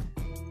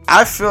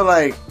I feel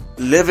like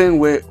living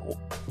with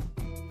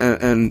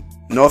and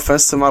no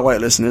offense to my white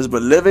listeners,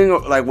 but living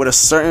like with a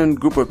certain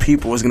group of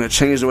people is gonna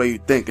change the way you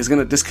think. It's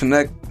gonna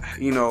disconnect,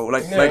 like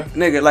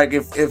nigga, like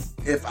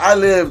if I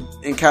lived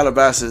in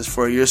Calabasas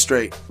for a year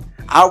straight,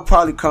 I'll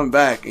probably come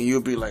back and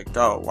you'll be like,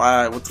 "Dog,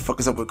 why? What the fuck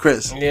is up with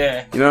Chris?"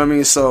 Yeah, you know what I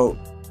mean. So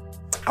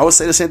I would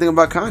say the same thing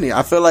about Kanye.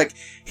 I feel like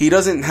he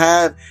doesn't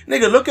have,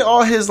 nigga, look at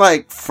all his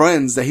like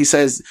friends that he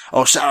says,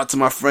 "Oh, shout out to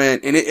my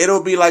friend," and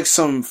it'll be like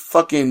some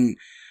fucking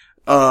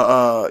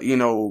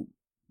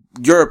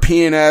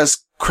European ass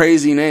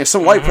crazy name,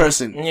 some white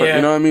person, you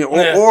know what I mean,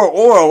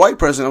 or a white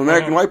person, an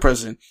American white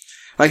person.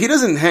 Like he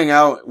doesn't hang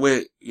out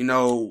with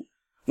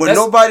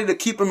nobody to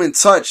keep him in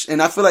touch,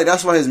 and I feel like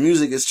that's why his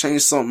music has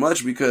changed so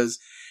much, because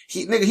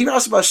he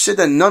raps about shit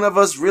that none of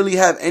us really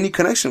have any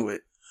connection with.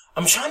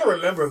 I'm trying to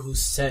remember who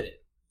said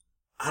it.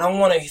 I don't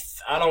want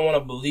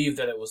to believe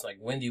that it was like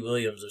Wendy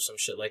Williams or some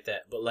shit like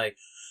that, but like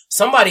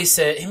somebody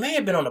said, it may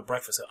have been on the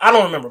Breakfast Club, I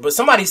don't remember, but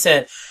somebody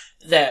said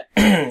that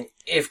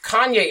if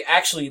Kanye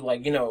actually,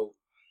 like,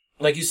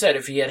 like you said,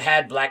 if he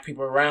had black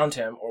people around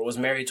him or was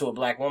married to a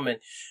black woman,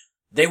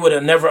 they would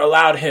have never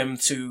allowed him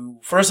to,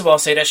 first of all,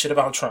 say that shit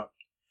about Trump.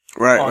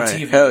 On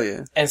TV. Hell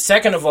yeah. And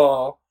second of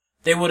all,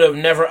 they would have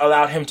never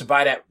allowed him to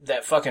buy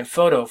that fucking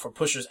photo for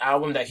Pusha's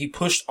album that he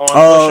pushed on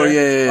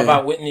Pusha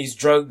about Whitney's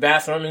drug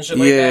bathroom and shit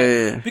like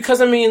that. Yeah.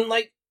 Because, I mean,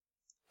 like,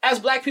 as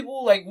black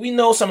people, like, we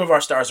know some of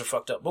our stars are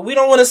fucked up, but we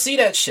don't want to see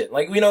that shit.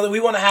 Like, we know that we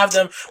want to have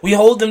them, we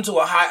hold them to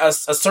a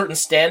certain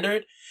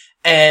standard,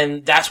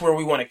 and that's where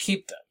we want to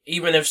keep them,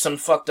 even if some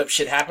fucked up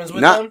shit happens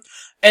with them.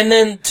 And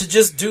then to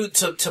just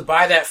to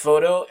buy that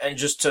photo and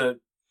just to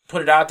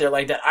put it out there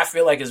like that, I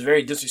feel like is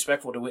very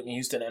disrespectful to Whitney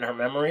Houston and her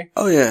memory.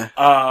 Oh yeah.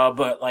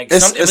 But like,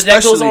 but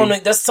that goes on.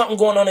 That's something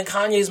going on in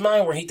Kanye's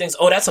mind where he thinks,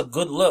 oh, that's a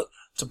good look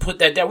to put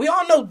that down. We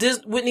all know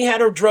Whitney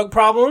had her drug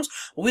problems.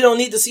 We don't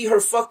need to see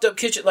her fucked up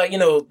kitchen, like,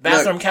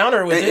 bathroom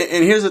counter with it.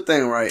 And here's the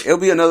thing, right? It'll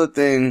be another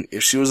thing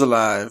if she was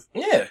alive.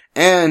 Yeah.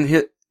 And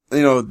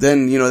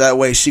then, that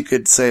way she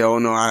could say, oh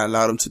no, I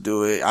allowed him to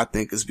do it. I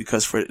think it's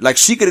because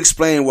she could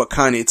explain what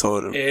Kanye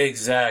told him.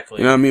 Exactly.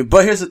 You know what I mean?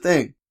 But here's the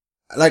thing.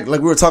 Like we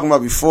were talking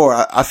about before,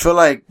 I feel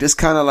like this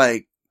kind of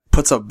like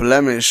puts a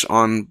blemish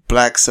on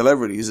black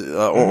celebrities,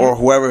 or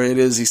whoever it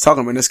is he's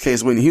talking about, in this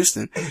case, Whitney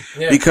Houston.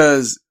 Yeah.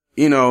 Because,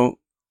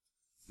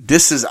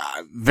 this is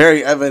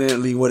very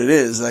evidently what it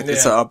is. Like,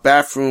 it's a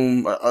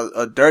bathroom,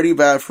 a dirty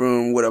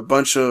bathroom with a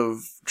bunch of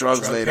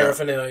drugs laid out.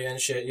 Paraphernalia and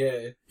shit,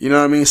 yeah. You know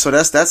what I mean? So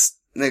that's,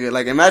 nigga,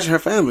 like, imagine her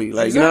family.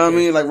 Like, you know what I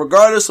mean? Like,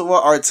 regardless of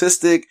what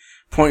artistic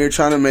point you're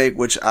trying to make,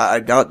 which I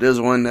doubt there's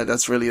one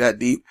that's really that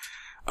deep.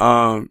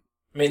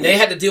 I mean, they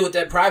had to deal with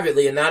that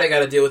privately, and now they got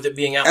to deal with it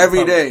being out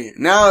every day.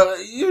 Now,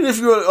 even if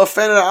you're a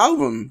fan of the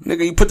album,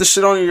 nigga, you put the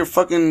shit on your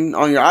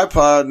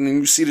iPod, and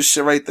you see the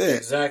shit right there.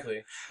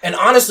 Exactly. And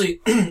honestly,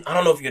 I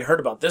don't know if you had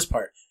heard about this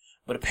part,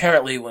 but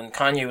apparently when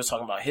Kanye was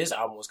talking about his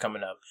album was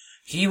coming up,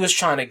 he was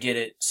trying to get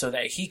it so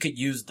that he could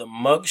use the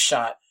mug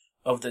shot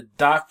of the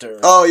doctor.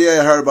 Oh yeah,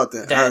 I heard about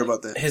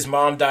that. His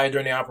mom died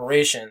during the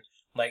operation.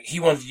 Like, he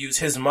wanted to use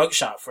his mug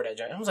shot for that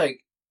joint. I was like,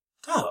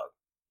 dog.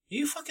 Are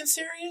you fucking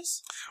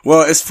serious?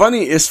 Well, it's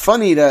funny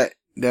that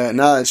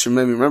now that you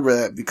made me remember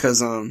that,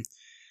 because,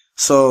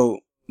 so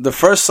the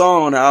first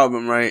song on the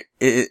album, right,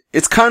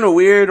 it's kind of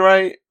weird,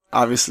 right?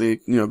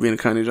 Obviously, being a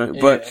Kanye joint,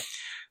 but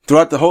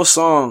throughout the whole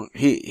song,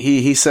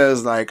 he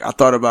says, like, I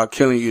thought about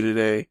killing you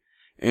today.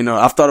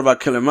 I've thought about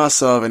killing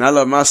myself, and I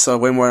love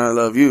myself way more than I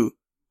love you.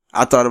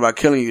 I thought about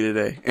killing you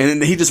today. And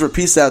then he just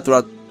repeats that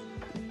throughout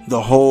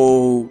the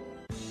whole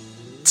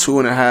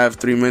 2.5,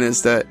 3 minutes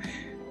so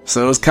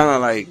it was kind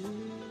of like,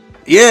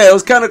 yeah, it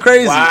was kind of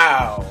crazy.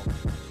 Wow.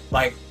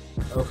 Like,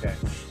 okay.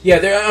 Yeah,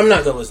 I'm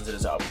not going to listen to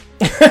this album.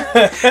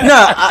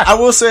 I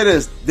will say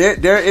this.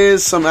 There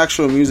is some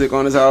actual music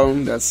on this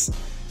album that's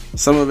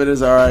Some of it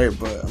is alright,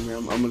 but I mean,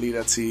 I'm gonna leave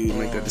that to you to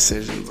make that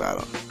decision.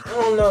 But I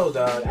don't know,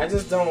 dog. I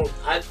just don't.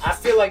 I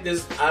feel like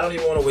this. I don't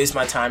even want to waste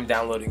my time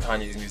downloading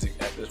Kanye's music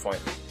at this point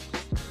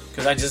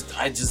because I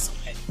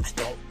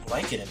don't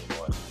like it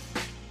anymore.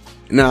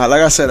 Nah,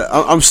 like I said,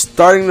 I'm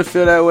starting to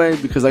feel that way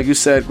because, like you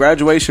said,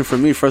 Graduation for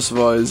me, first of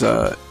all, is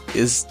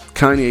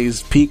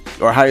Kanye's peak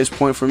or highest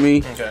point for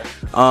me. Okay.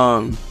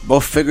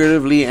 Both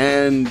figuratively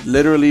and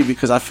literally,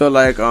 because I feel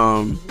like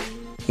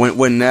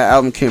when that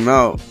album came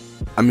out,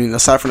 I mean,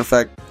 aside from the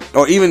fact,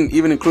 or even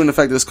including the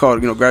fact that it's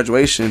called,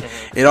 Graduation,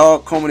 it all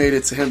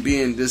culminated to him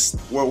being this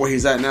where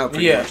he's at now,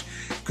 pretty much.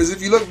 Because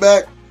if you look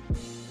back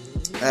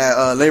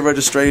at Late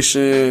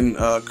Registration,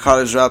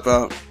 College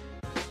Dropout,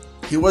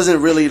 he wasn't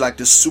really like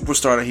the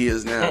superstar that he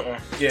is now.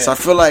 So I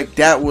feel like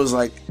that was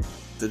like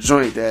the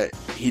joint that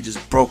he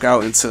just broke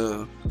out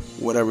into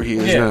whatever he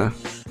is now.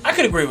 I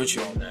could agree with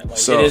you on that. Like,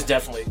 so, it is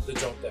definitely the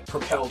joint that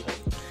propelled him.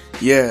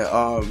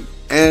 Yeah,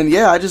 and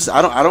yeah, I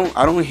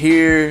don't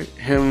hear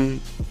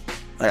him.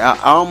 Like I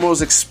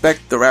almost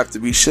expect the rap to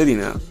be shitty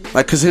now.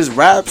 Like, cause his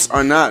raps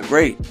are not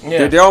great.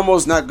 Yeah. They're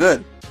almost not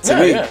good to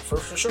me. Yeah, for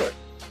sure.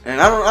 And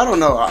I don't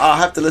know. I'll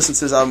have to listen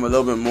to this album a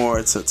little bit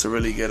more to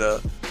really get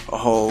a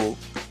whole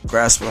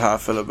grasp of how I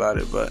feel about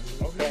it. But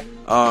okay.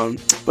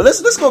 But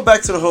let's go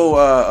back to the whole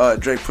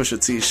Drake Pusha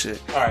T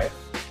shit. All right.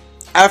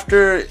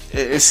 After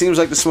it seems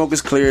like the smoke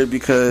is cleared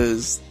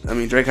because I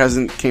mean Drake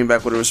hasn't came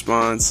back with a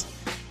response.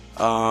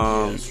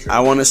 I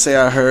want to say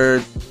I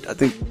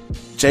think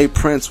Jay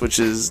Prince, which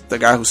is the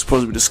guy who's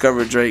supposed to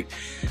discover Drake,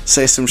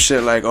 say some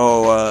shit like,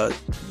 "Oh,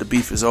 the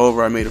beef is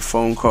over. I made a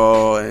phone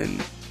call and."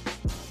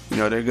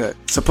 They're good.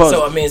 Supposedly.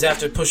 So it means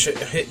after Pusha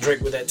hit Drake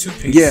with that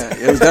 2-piece. Yeah,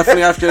 it was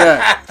definitely after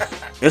that.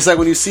 It's like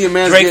when you see a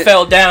man Drake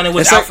fell down and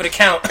was out for the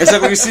count. It's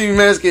like when you see a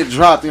man get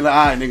dropped, you're like,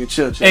 all right, nigga,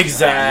 chill.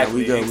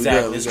 Exactly. Right, we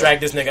good. Let's drag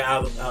this nigga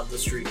out the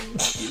street.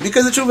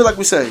 Because the truth is, like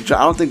we said,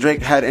 I don't think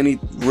Drake had any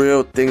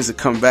real things to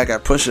come back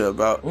at Pusha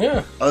about.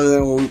 Yeah. Other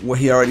than what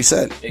he already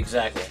said.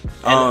 Exactly.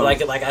 And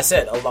like I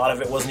said, a lot of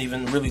it wasn't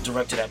even really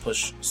directed at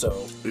Push.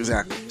 So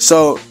exactly.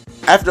 So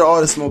after all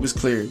the smoke is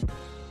cleared,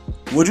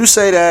 would you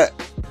say that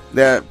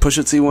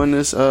Pusha T won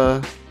this?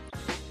 I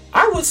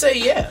would say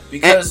yeah,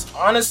 because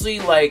honestly,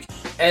 like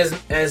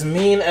as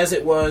mean as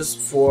it was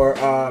for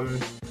as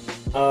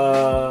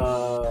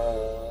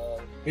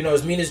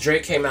mean as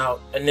Drake came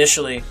out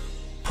initially,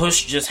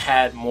 Push just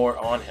had more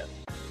on him.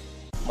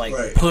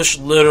 Like Push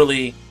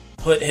literally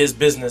put his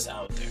business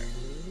out there,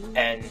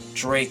 and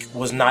Drake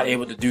was not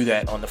able to do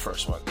that on the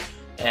first one.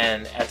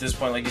 And at this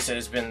point, like you said,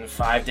 it's been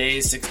 5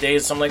 days, 6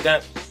 days, something like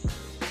that.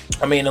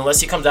 I mean, unless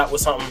he comes out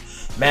with something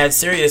mad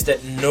serious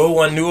that no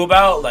one knew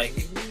about,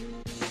 like,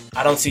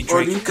 I don't see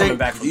Drake coming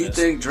back from this.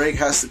 Do you think Drake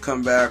has to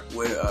come back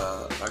with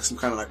like some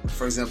kind of, like,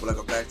 for example, like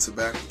a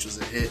back-to-back, which was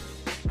a hit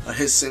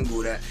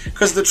single that?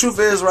 Because the truth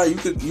is, right,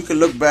 you could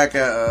look back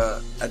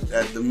at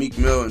the Meek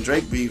Mill and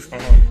Drake beef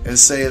and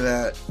say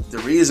that the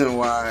reason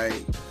why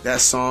that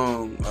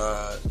song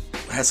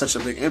had such a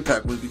big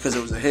impact was because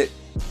it was a hit.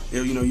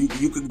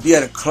 You could be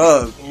at a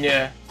club.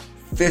 Yeah.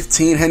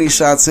 15 Henny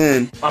shots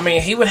in. I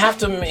mean, it would have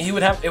to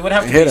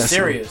be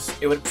serious.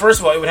 First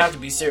of all, it would have to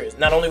be serious.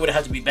 Not only would it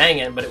have to be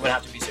banging, but it would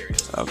have to be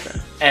serious. Okay.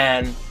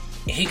 And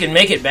he can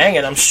make it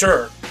banging, I'm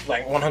sure,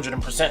 like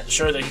 100%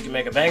 sure that he can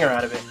make a banger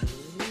out of it.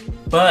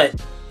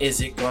 But is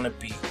it going to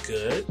be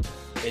good?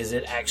 Is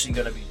it actually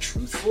going to be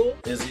truthful?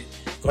 Is it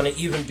going to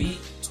even be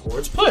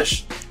towards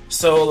Push?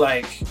 So,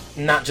 like,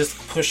 not just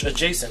Push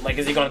adjacent. Like,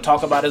 is he going to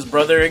talk about his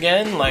brother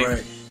again? Like,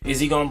 right. Is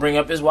he going to bring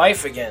up his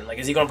wife again? Like,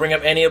 is he going to bring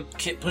up any of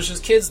Push's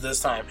kids this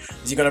time?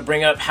 Is he going to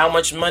bring up how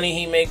much money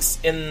he makes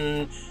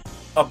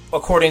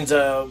according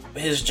to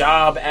his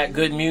job at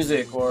Good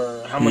Music,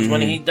 or how much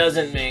money he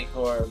doesn't make,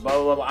 or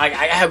blah, blah, blah. I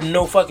have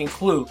no fucking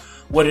clue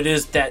what it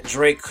is that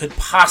Drake could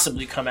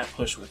possibly come at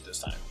Push with this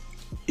time.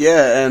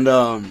 Yeah, and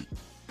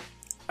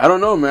I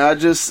don't know, man.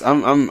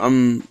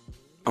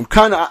 I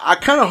kind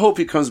of hope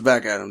he comes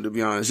back at him, to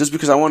be honest, just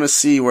because I want to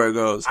see where it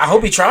goes. I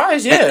hope he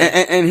tries,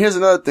 yeah. And here's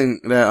another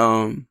thing that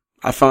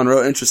I found real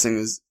interesting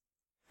is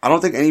I don't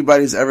think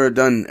anybody's ever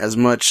done as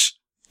much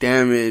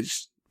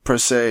damage per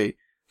se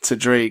to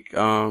Drake,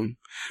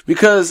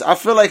 because I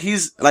feel like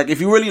he's like,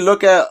 if you really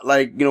look at,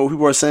 like, what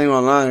people are saying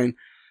online,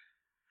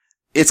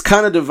 it's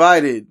kind of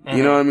divided.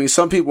 You know what I mean?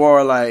 Some people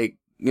are like,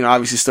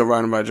 obviously still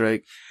riding by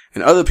Drake.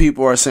 And other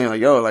people are saying,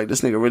 like, yo, like,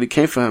 this nigga really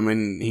came for him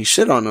and he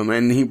shit on him.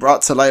 And he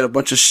brought to light a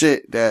bunch of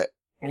shit that,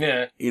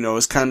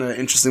 is kind of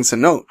interesting to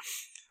note.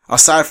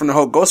 Aside from the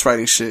whole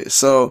ghostwriting shit.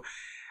 So,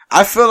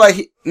 I feel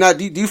like,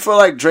 do you feel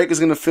like Drake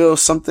is gonna feel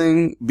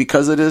something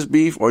because of this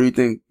beef? Or do you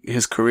think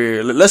his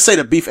career, let's say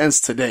the beef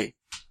ends today.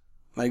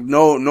 Like,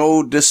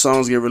 no diss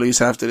songs get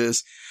released after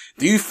this.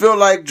 Do you feel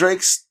like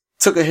Drake's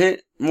took a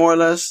hit, more or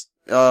less?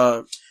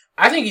 I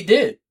think he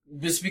did.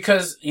 Just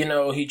because,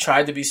 he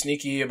tried to be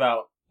sneaky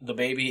about the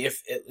baby,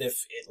 if it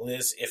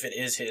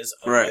is his,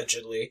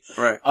 allegedly.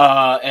 Right.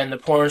 And the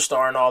porn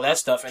star and all that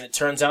stuff, and it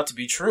turns out to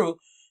be true,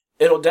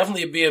 it'll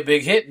definitely be a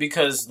big hit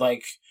because,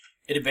 like,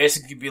 it'd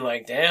basically be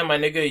like, damn, my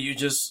nigga, you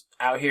just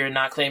out here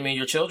not claiming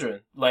your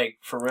children. Like,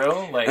 for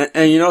real? Like,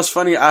 and you know, it's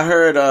funny. I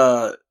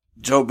heard,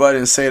 Joe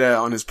Budden say that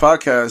on his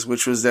podcast,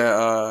 which was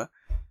that,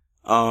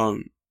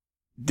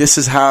 this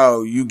is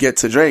how you get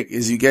to Drake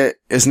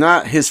it's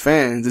not his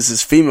fans, this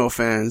is female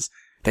fans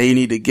that you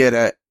need to get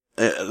at,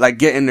 like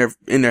get in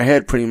their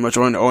head pretty much,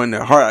 or in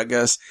their heart, I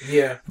guess.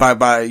 Yeah.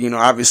 By, you know,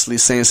 obviously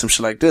saying some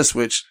shit like this,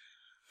 which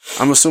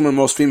I'm assuming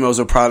most females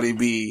will probably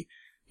be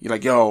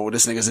like, yo,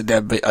 this nigga's a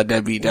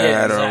deadbeat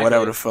dad, or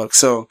whatever the fuck.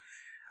 So,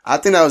 I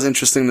think that was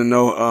interesting to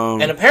know.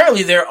 And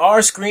apparently there are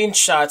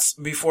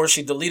screenshots before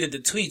she deleted the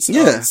tweets.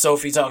 Yeah.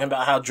 Sophie talking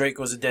about how Drake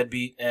was a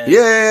deadbeat and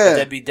a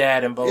deadbeat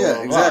dad and blah, blah, blah.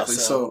 Yeah, exactly.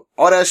 So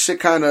all that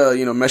shit kind of,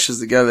 you know, meshes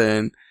together.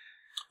 And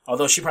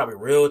although she probably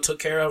real took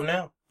care of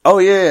now. Oh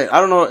yeah. I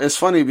don't know. It's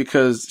funny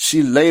because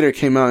she later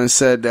came out and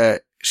said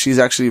that she's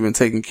actually been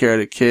taking care of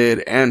the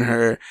kid and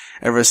her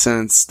ever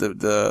since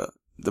the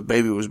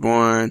baby was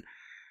born.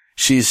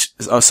 She's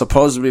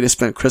supposedly they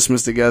spent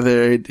Christmas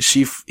together.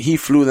 He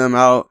flew them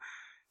out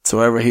to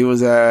wherever he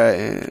was at.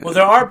 And well,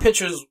 there are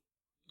pictures,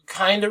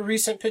 kind of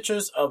recent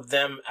pictures of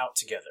them out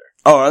together.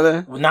 Oh, are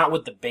there? Well, not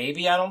with the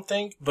baby, I don't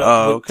think, but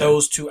with okay.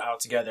 those two out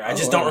together. I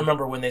just don't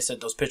remember when they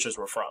said those pictures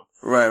were from.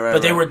 Right.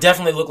 But they were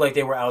definitely looked like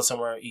they were out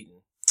somewhere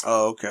eating.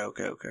 Oh,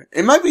 okay.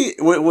 It might be,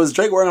 was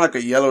Drake wearing like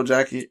a yellow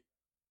jacket?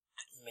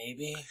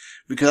 Maybe.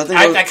 Because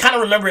I think I kind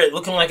of remember it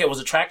looking like it was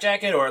a track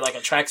jacket or like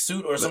a track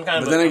suit or some kind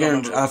of. But then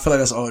again, I feel like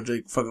that's all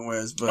Drake fucking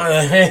wears.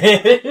 But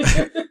hey,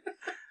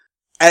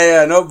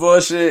 no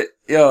bullshit.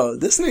 Yo,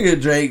 this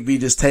nigga Drake be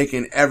just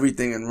taking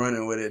everything and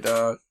running with it,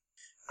 dog.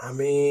 I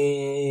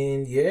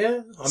mean,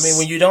 yeah. I mean,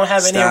 when you don't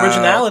have any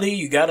originality,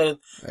 you gotta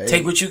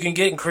take what you can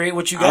get and create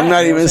what you got. I'm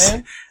not even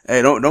saying.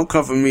 Hey, don't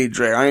come for me,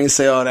 Drake. I ain't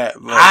say all that.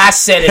 But I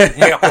said it,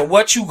 nigga.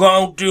 What you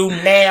gonna do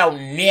now,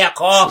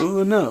 nigga?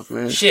 True enough,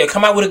 man. Shit,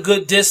 come out with a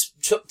good diss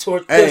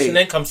towards Push and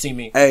then come see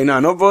me. Hey,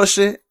 no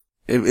bullshit.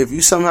 If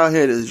you somehow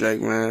hear this,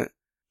 Drake, man,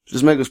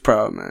 just make us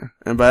proud, man.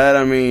 And by that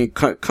I mean,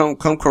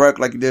 come correct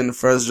like you did in the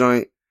first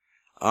joint.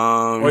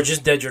 Or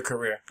just dead your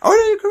career. Or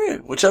dead your career.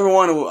 Whichever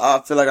one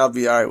I feel like I'll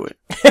be alright with.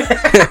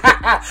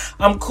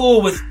 I'm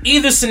cool with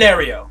either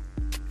scenario.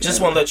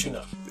 Just want to let you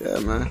know. Yeah,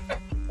 man.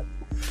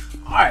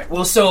 Alright,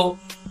 well, so,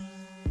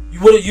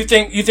 you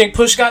think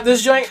Push got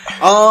this joint?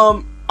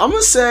 I'm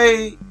gonna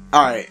say,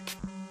 alright.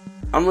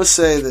 I'm gonna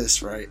say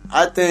this, right?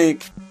 I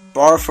think,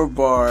 bar for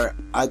bar,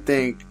 I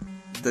think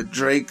the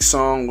Drake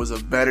song was a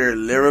better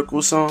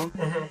lyrical song.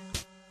 Mm-hmm.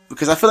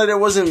 Because I feel like it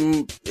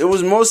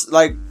was most,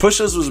 like,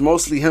 Pusha's was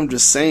mostly him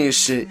just saying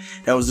shit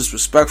that was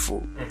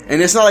disrespectful. Mm-hmm.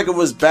 And it's not like it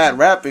was bad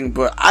rapping,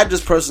 but I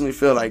just personally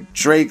feel like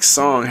Drake's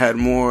song had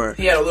more.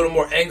 He had a little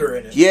more anger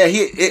in it. Yeah,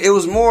 it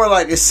was more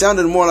like, it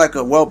sounded more like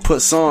a well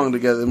put song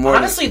together.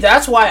 Honestly,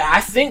 that's why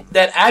I think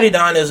that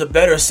Adidon is a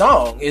better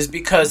song, is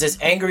because as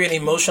angry and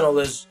emotional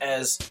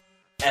as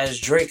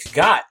Drake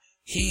got,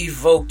 he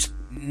evoked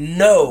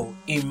no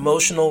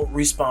emotional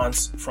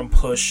response from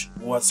Push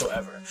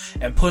whatsoever,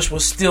 and Push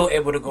was still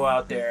able to go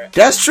out there.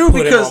 That's true,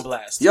 put because him on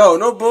blast. Yo,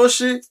 no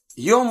bullshit.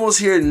 You almost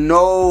hear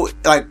no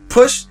like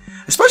Push,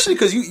 especially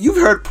because you've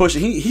heard Push.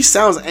 He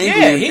sounds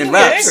angry in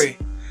raps. Angry.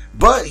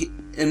 But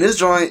in this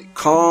joint,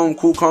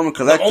 cool, calm, and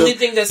collected. The only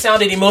thing that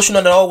sounded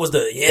emotional at all was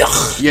the yeah.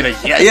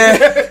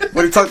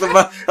 When he talked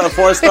about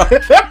Forrest Gump.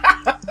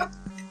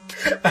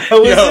 That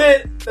was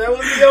it. That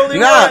was the only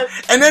one.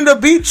 And then the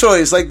beat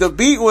choice. Like, the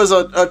beat was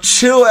a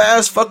chill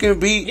ass fucking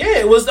beat. Yeah,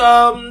 it was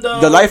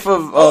the life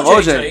of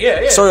OJ.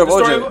 Yeah. Story of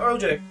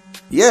OJ.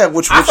 Yeah,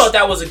 which I thought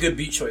that was a good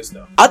beat choice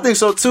though. I think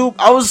so too.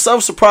 I was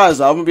surprised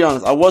though. I'm gonna be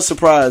honest. I was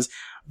surprised,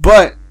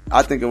 but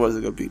I think it was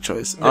a good beat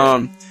choice.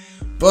 Yeah.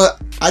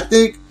 But I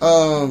think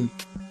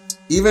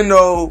even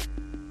though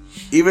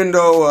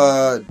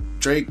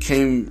Drake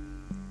came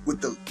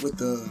with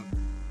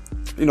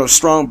the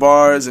strong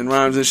bars and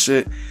rhymes and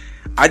shit,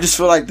 I just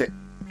feel like that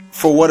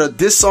for what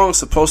this song's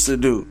supposed to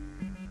do,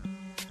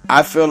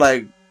 I feel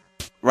like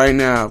right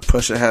now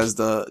Pusha has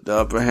the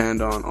upper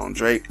hand on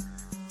Drake.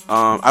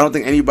 I don't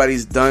think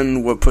anybody's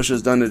done what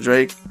Pusha's done to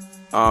Drake.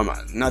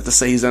 Not to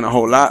say he's done a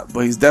whole lot,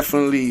 but he's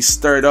definitely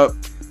stirred up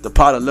the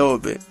pot a little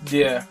bit.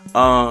 Yeah.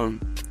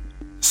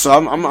 So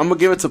I'm gonna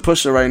give it to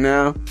Pusha right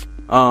now,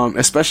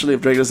 especially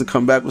if Drake doesn't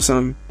come back with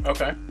something.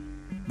 Okay.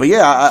 But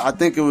yeah, I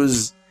think it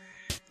was.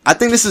 I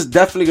think this is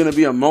definitely going to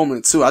be a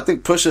moment too. I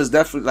think Pusha is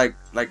definitely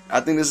like I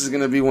think this is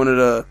going to be one of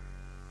the.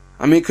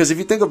 I mean, because if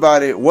you think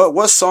about it,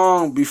 what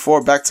song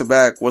before Back to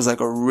Back was like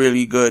a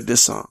really good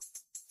diss song?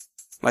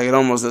 Like, it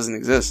almost doesn't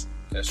exist.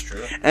 That's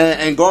true.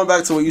 And going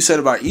back to what you said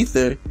about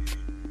Ether,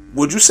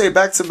 would you say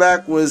Back to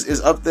Back is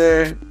up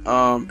there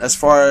as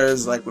far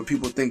as like when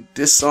people think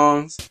diss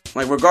songs,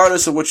 like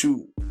regardless of what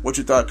you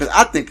thought? Because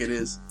I think it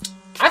is.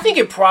 I think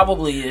it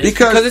probably is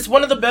because it's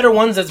one of the better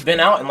ones that's been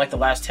out in like the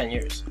last 10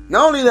 years.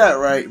 Not only that,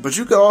 right? But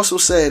you could also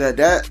say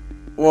that.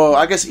 Well,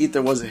 I guess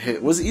Ether was a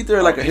hit. Was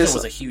Ether like a hit? Ether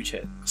was a huge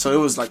hit. So it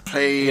was like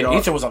played. Yeah,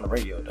 Ether was on the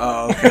radio. Though.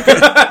 Oh,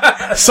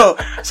 okay.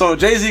 so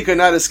Jay-Z could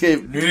not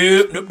escape.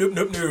 Nope.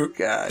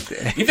 God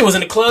damn. Ether was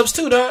in the clubs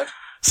too, dog.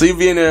 So you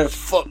be in there,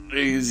 fuck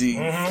Jay-Z.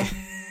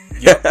 Mm-hmm.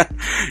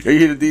 You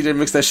hear the DJ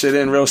mix that shit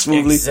in real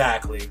smoothly.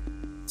 Exactly.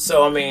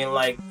 So, I mean,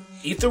 like,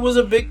 Ether was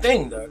a big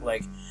thing, though.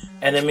 Like,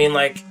 and I mean,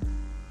 like,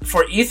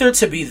 for Ether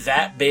to be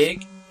that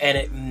big and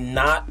it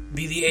not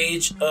be the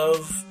age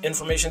of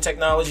information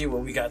technology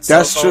where we got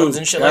cell phones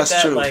and shit like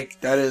that, true. like,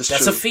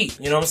 that's a feat.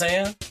 You know what I'm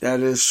saying? That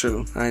is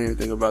true. I didn't even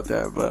think about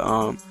that.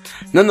 But,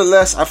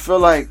 nonetheless, I feel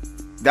like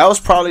that was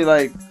probably,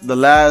 like, the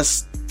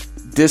last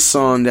diss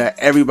song that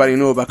everybody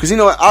knew about. Because, you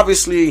know,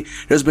 obviously,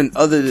 there's been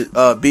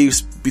other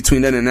beefs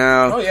between then and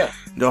now. Oh, yeah.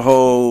 The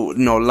whole,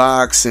 you know,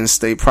 Lox and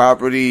State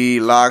Property,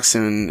 Lox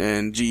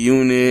and G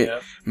Unit,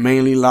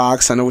 mainly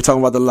Lox. I know we're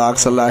talking about the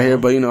Lox a lot here,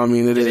 but you know, I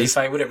mean, it is. They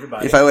fight with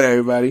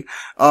everybody.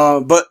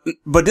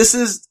 But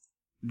these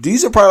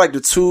are probably like the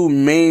two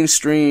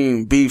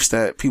mainstream beefs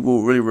that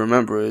people really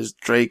remember is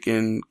Drake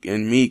and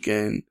Meek,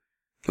 and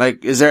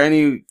like, is there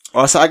any?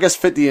 Also, I guess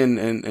 50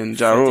 and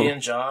Ja Rule. 50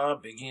 and Ja,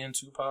 Biggie and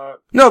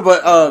Tupac. No,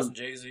 but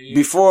Jay-Z.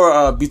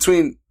 before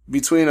between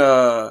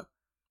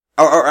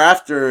or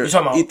after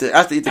Ether.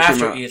 After Ether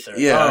came out. Ether.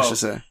 Yeah, I should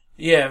say.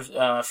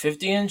 Yeah,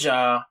 50 and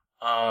Ja,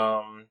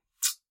 all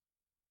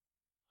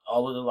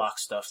of the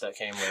Lox stuff that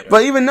came later.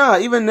 But even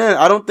then,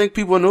 I don't think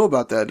people knew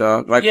about that,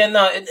 dog. Like, yeah,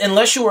 no,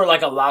 unless you were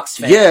like a Lox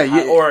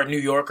fan, or a New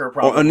Yorker,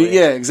 probably.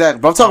 Yeah,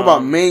 exactly. But I'm talking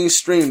about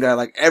mainstream that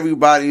like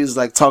everybody's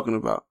like talking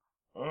about.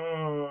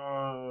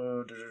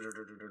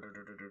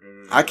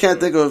 I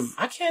can't think of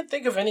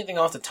anything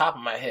off the top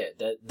of my head.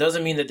 That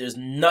doesn't mean that there's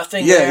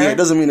nothing. Yeah, it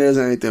doesn't mean there's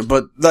anything,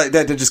 but like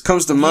that just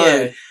comes to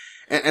mind.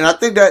 Yeah. And I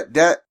think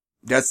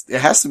that's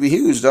it has to be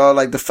huge, dog.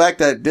 Like the fact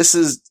that this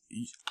is,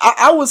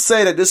 I would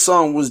say that this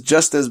song was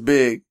just as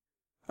big.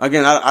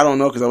 Again, I don't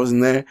know because I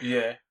wasn't there.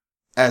 Yeah.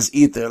 As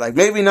Ether, like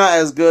maybe not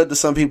as good to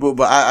some people,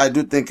 but I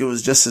do think it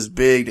was just as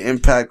big. The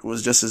impact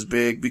was just as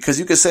big because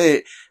you could say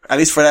it, at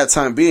least for that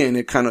time being,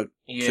 it kind of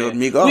killed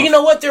Meek off. Well, you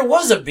know what? There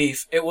was a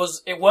beef. It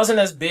wasn't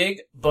as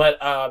big,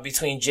 but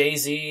between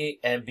Jay-Z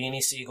and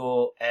Beanie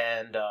Sigel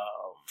and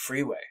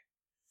Freeway.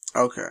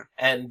 Okay.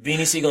 And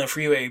Beanie Sigel and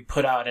Freeway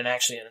put out an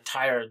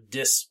entire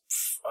diss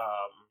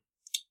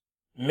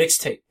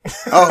mixtape.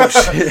 Oh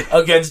shit.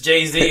 Against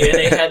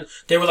Jay-Z, and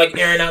they were like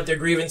airing out their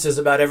grievances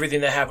about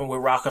everything that happened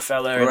with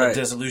Rockefeller and the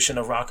dissolution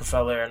of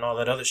Rockefeller and all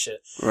that other shit.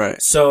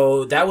 Right.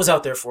 So that was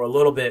out there for a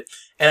little bit.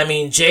 And I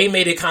mean, Jay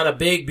made it kind of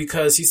big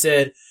because he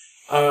said,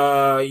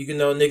 you can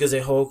know niggas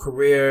a whole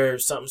career,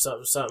 something,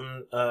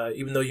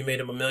 even though you made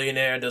them a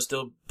millionaire, they'll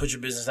still put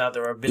your business out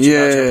there or bitch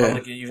about you in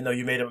public, even though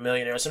you made them a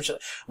millionaire or some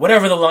shit.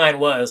 Whatever the line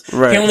was.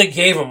 Right. He only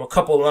gave him a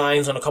couple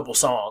lines on a couple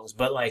songs,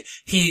 but like,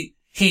 he,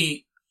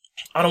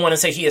 I don't want to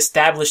say he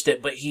established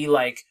it, but he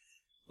like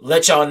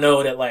let y'all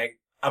know that like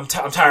I'm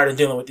tired of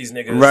dealing with these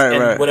niggas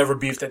and whatever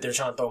beef that they're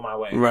trying to throw my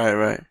way.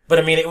 Right. But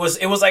I mean, it was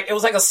like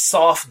a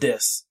soft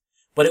diss,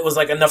 but it was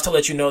like enough to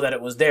let you know that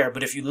it was there.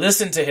 But if you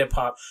listen to hip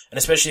hop, and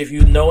especially if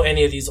you know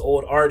any of these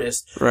old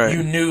artists,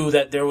 you knew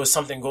that there was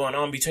something going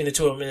on between the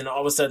two of them, and then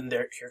all of a sudden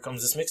here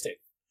comes this mixtape.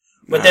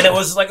 But then it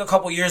was like a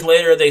couple years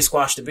later they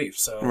squashed the beef.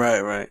 So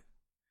right.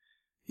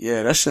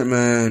 Yeah, that shit,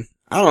 man.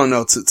 I don't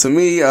know. To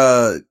me,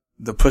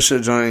 the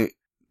Pusha joint,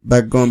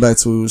 going back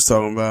to what we was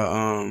talking about,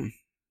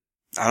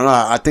 I don't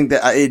know. I think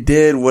that it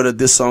did what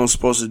this song's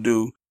supposed to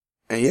do.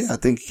 And yeah, I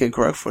think he can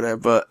correct for that.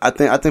 But I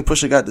think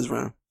Pusha got this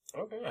round.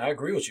 Okay, I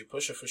agree with you.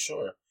 Pusha for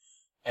sure.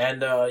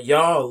 And,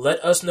 y'all, let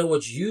us know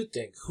what you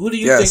think. Who do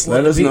you think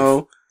won the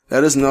beef?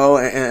 Let us know.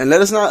 And let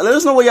us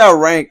know where y'all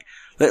rank.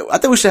 I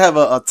think we should have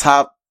a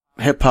top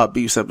hip hop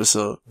beefs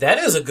episode. That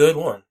is a good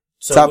one.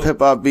 So top hip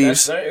hop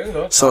beefs.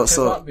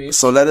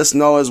 So let us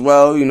know as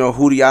well, you know,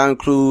 who do y'all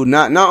include?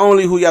 Not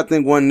only who y'all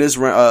think won this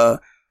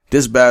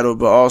battle,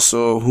 but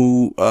also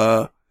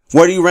where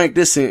do you rank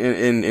this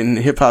in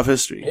hip hop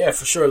history? Yeah,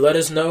 for sure. Let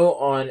us know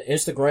on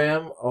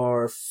Instagram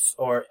or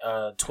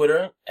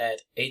Twitter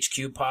at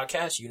HQ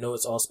Podcast. You know,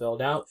 it's all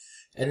spelled out.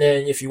 And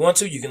then if you want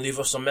to, you can leave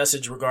us a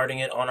message regarding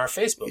it on our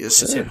Facebook,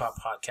 which is Hip Hop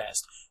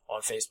Podcast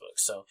on Facebook.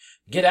 So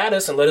get at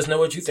us and let us know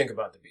what you think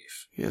about the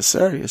beef. Yes,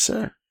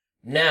 sir.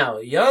 Now,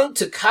 young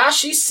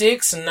Tekashi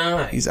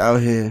 6ix9ine. He's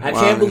out here. I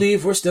can't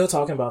believe we're still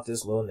talking about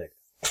this little nigga.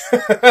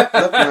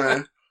 Look,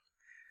 man.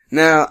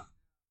 Now,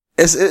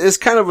 it's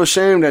kind of a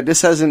shame that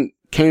this hasn't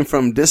came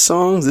from diss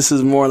songs. This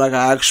is more like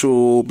an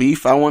actual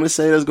beef, I want to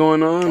say, that's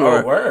going on.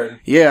 Word.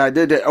 Yeah, I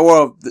did that.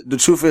 Well, the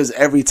truth is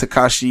every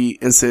Tekashi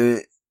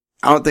incident,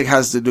 I don't think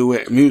has to do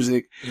with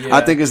music. Yeah.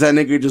 I think it's that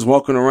nigga just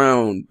walking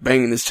around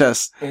banging his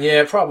chest.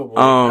 Yeah, probably.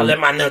 I let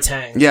my nuts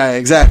hang. Yeah,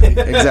 exactly.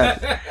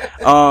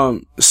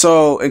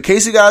 So in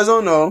case you guys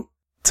don't know,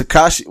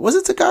 Tekashi, was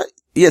it Tekashi?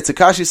 Yeah,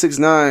 Tekashi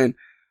 6ix9ine,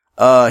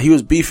 he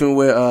was beefing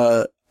with,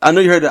 I know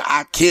you heard the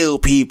I Kill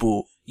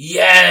People.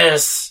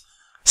 Yes.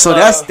 So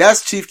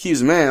that's Chief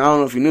Keef's man. I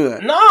don't know if you knew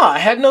that. No, I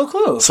had no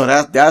clue. So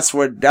that's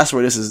where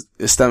this is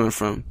stemming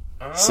from.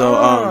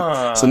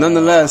 So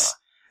nonetheless,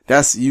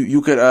 that's,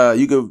 you could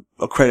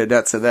accredit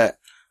that to that.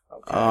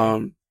 Okay.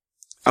 I'm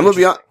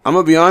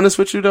gonna be honest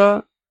with you,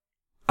 dog.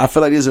 I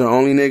feel like these are the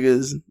only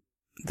niggas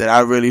that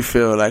I really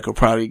feel like will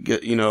probably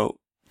get,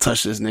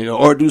 touch this nigga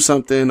or do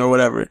something or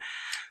whatever.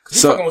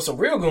 He's fucking with some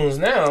real goons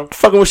now.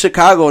 Fucking with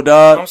Chicago,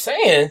 dog. I'm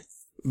saying.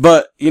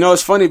 But,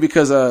 it's funny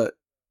because,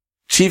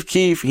 Chief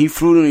Keef, he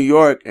flew to New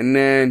York and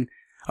then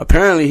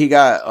apparently he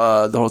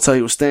got, the hotel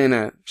he was staying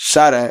at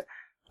shot at.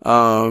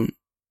 And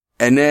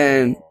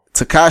then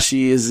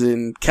Tekashi is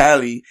in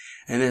Cali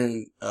and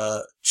then,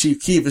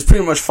 Chief Keef is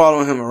pretty much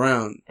following him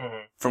around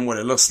from what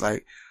it looks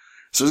like.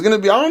 So it's going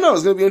to be, I don't know,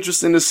 it's going to be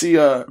interesting to see,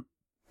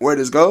 where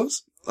this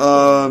goes. We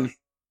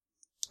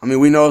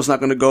know it's not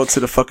going to go to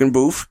the fucking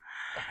booth.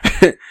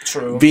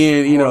 True.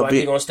 Being, like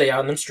he's going to stay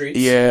out in them streets.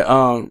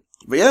 Yeah,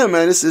 but yeah,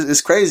 man,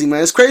 it's crazy,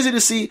 man. It's crazy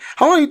to see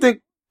how long you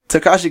think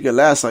Tekashi could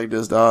last like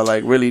this, dog.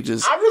 Like really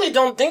just. I really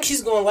don't think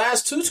he's gonna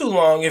last too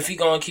long if he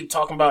gonna keep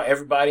talking about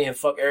everybody and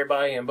fuck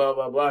everybody and blah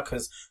blah blah.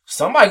 Cause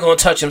somebody gonna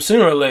touch him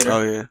sooner or later.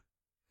 Oh yeah,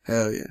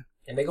 hell yeah.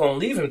 And they gonna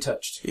leave him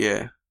touched.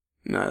 Yeah,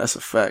 nah, that's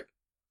a fact.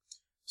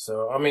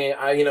 So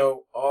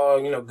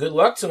good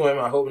luck to him.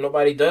 I hope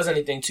nobody does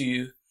anything to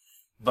you.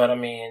 But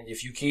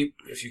if you keep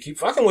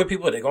fucking with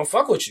people, they're gonna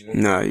fuck with you.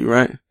 Nah, you're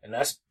right. And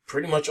that's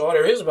pretty much all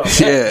there is about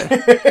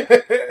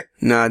that. Yeah.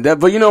 Nah,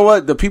 but you know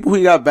what? The people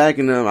who got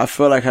backing him, I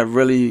feel like have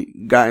really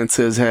gotten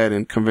to his head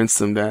and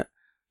convinced him that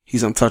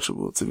he's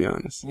untouchable, to be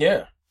honest.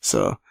 Yeah.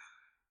 So,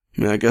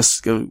 I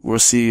guess we'll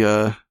see,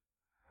 where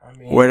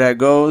that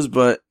goes.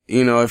 But,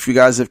 if you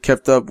guys have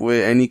kept up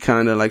with any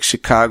kind of like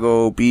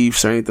Chicago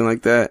beefs or anything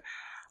like that,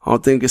 I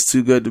don't think it's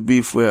too good to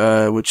beef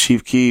with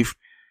Chief Keef.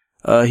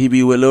 He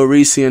be with Lil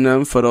Reese and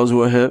them, for those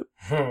who are hip.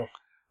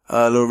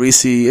 Lil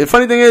Reese. The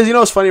funny thing is,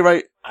 it's funny,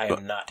 right? I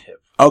am not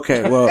hip.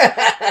 Okay, well,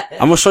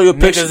 I'm gonna show you a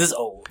picture. Niggas is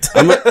old.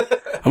 I'm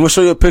gonna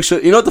show you a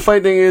picture. You know what the funny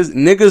thing is?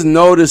 Niggas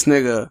know this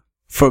nigga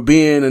for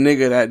being a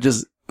nigga that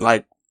just,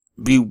 like,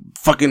 be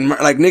fucking,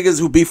 like, niggas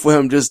who beef with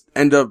him just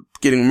end up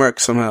getting murked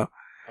somehow.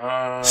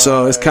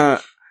 So it's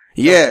kinda,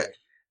 yeah. Okay.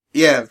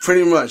 Yeah,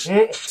 pretty much.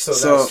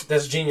 So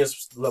that's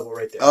genius level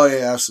right there. Oh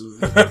yeah,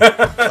 absolutely.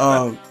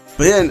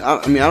 But yeah,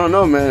 I don't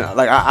know, man.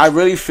 Like, I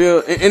really feel,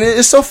 and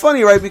it's so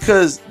funny, right?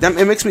 Because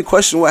it makes me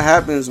question what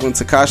happens when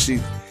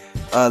Tekashi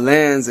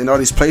lands in all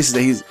these places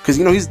that because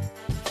he's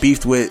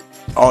beefed with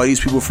all these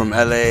people from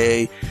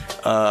LA,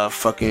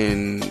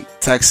 fucking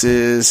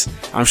Texas.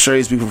 I'm sure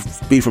he's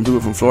beefed from people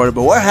from Florida.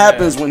 But what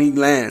happens when he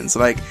lands?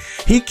 Like,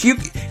 you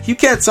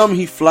can't tell me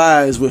he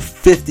flies with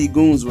 50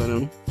 goons with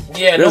him.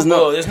 Yeah, there's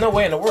no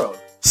way in the world.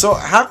 So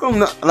how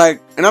come,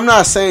 and I'm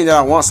not saying that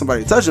I want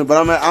somebody to touch him,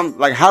 but I'm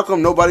like, how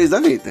come nobody's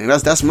done anything?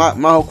 That's my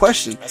whole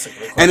question. That's a good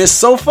question. And it's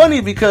so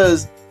funny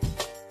because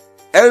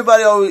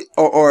everybody always,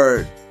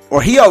 or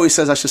he always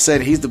says, I should say,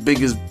 that he's the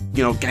biggest,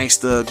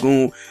 gangster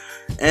goon.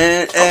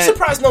 And I'm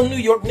surprised no New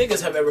York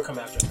niggas have ever come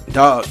after him.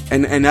 Dog,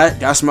 and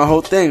that's my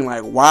whole thing.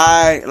 Like,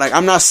 why? Like,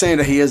 I'm not saying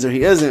that he is or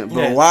he isn't,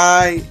 but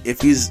why? If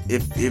he's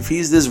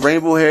this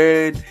rainbow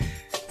haired,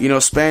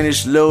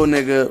 Spanish little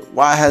nigga,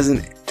 why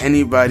hasn't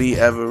anybody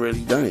ever really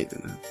done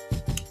anything?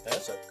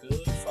 That's a good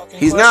fucking question.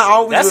 He's not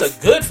always. That's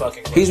a good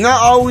fucking question. He's not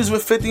always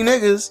with 50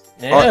 niggas.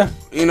 Yeah.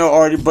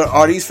 But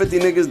are these 50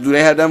 niggas? Do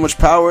they have that much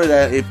power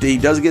that if he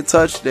does get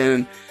touched,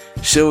 then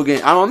shit will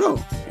get? I don't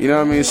know. You know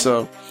what I mean?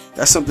 So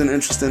that's something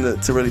interesting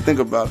to really think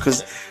about.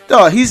 Because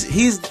I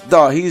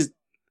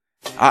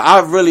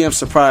really am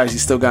surprised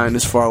he's still gotten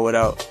this far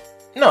without.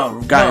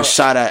 Gotten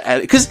shot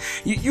at. Because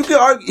you could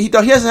argue he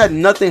hasn't had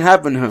nothing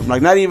happen to him.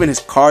 Like, not even his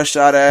car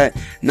shot at.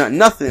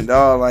 Nothing,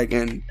 dog. Like,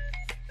 and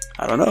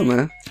I don't know,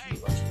 man.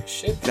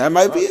 Shit, that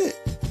might be it.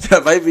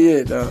 That might be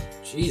it, dog.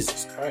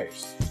 Jesus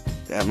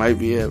Christ. That might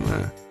be it,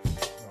 man.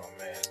 Oh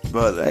man.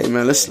 But hey,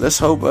 man, let's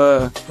hope.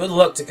 Good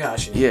luck,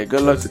 Tekashi. Yeah,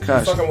 good luck,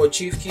 Tekashi. Fucking with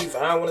Chief Keef.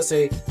 I want to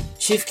say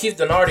Chief Keef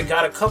done already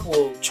got a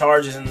couple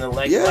charges in the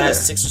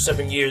last 6 or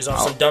 7 years on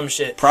some dumb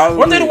shit. Probably.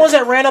 Weren't they the ones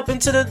that ran up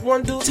into the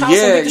one dude's house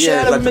and beat the shit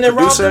out of him and then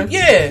robbed him?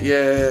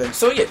 Yeah.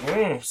 So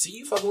see,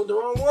 you fucking with the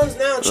wrong ones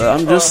now, Chief.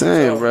 I'm just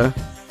saying, bro.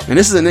 And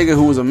this is a nigga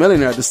who was a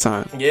millionaire at this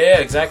time. Yeah,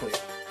 exactly.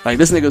 Like,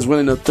 this nigga's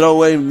willing to throw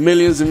away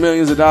millions and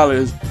millions of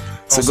dollars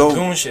to go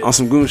on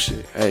some goon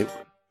shit. Hey,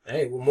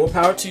 well, more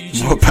power to you,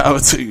 Chief. More power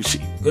to you,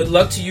 Chief. Good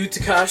luck to you,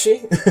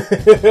 Tekashi.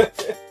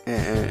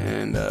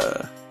 and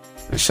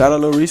shout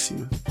out Lil Reese,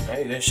 man.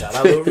 Hey, then shout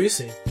out Lil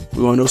Reese.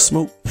 We want no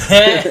smoke.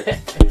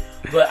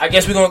 But I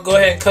guess we're going to go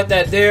ahead and cut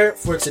that there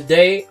for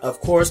today. Of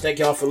course, thank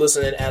y'all for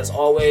listening as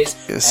always.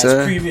 Yes,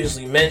 as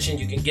previously mentioned,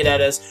 you can get at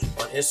us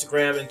on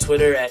Instagram and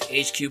Twitter at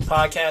HQ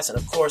Podcast. And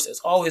of course, as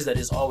always, that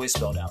is always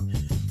spelled out.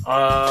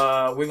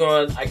 We're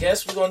going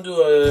to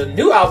do a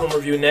new album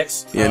review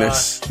next. Yeah,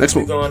 next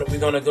week. We're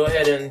going to go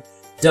ahead and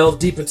delve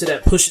deep into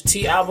that Pusha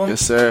T album.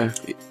 Yes, sir.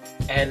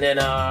 And then,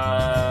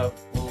 Or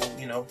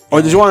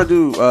did you want to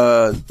do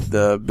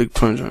the Big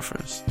Pun joint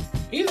first?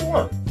 Either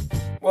one.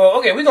 Well,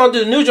 okay, we're going to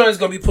do the new joint is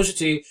going to be Pusha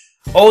T.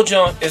 Old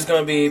joint is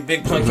going to be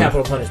Big Pun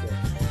Capital Punishment.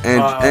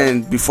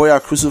 And before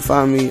y'all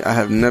crucify me, I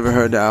have never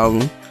heard the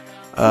album.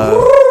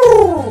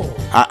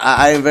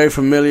 I am very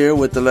familiar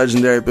with the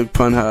legendary Big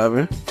Pun,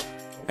 however.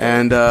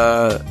 And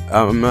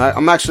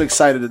I'm actually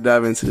excited to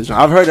dive into this.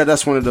 I've heard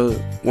that's one of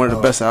the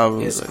best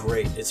albums. It's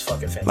great. It's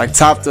fucking fantastic. Like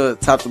top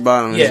to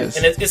bottom. Yeah,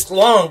 and it's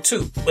long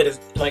too, but it's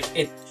like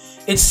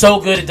It's so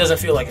good it doesn't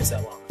feel like it's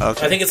that long.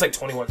 Okay. I think it's like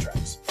 21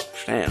 tracks.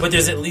 Damn. But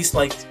there's at least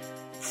like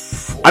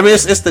I mean,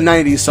 it's the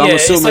 90s, so I'm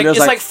assuming there's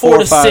like 4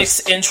 to 5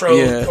 6 intro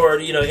or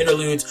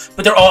interludes,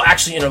 but they're all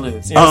actually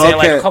interludes. You know what I'm saying?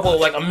 Okay. Like a couple,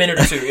 like a minute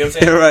or two. You know what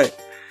I'm saying? Right.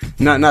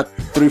 Not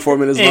 3-4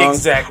 minutes long.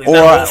 Exactly. Or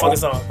That whole fucking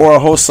song. Or a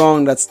whole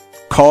song that's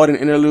called an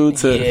interlude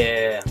to.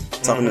 Yeah.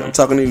 I'm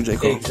talking to you, J.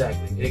 Cole.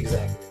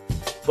 Exactly.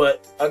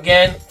 But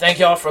again, thank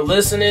y'all for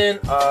listening.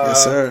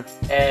 Yes, sir.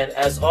 And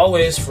as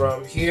always,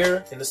 from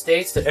here in the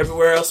States to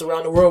everywhere else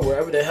around the world,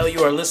 wherever the hell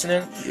you are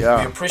listening, we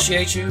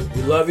appreciate you,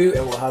 we love you,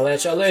 and we'll holler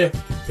at y'all later.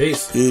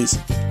 Peace.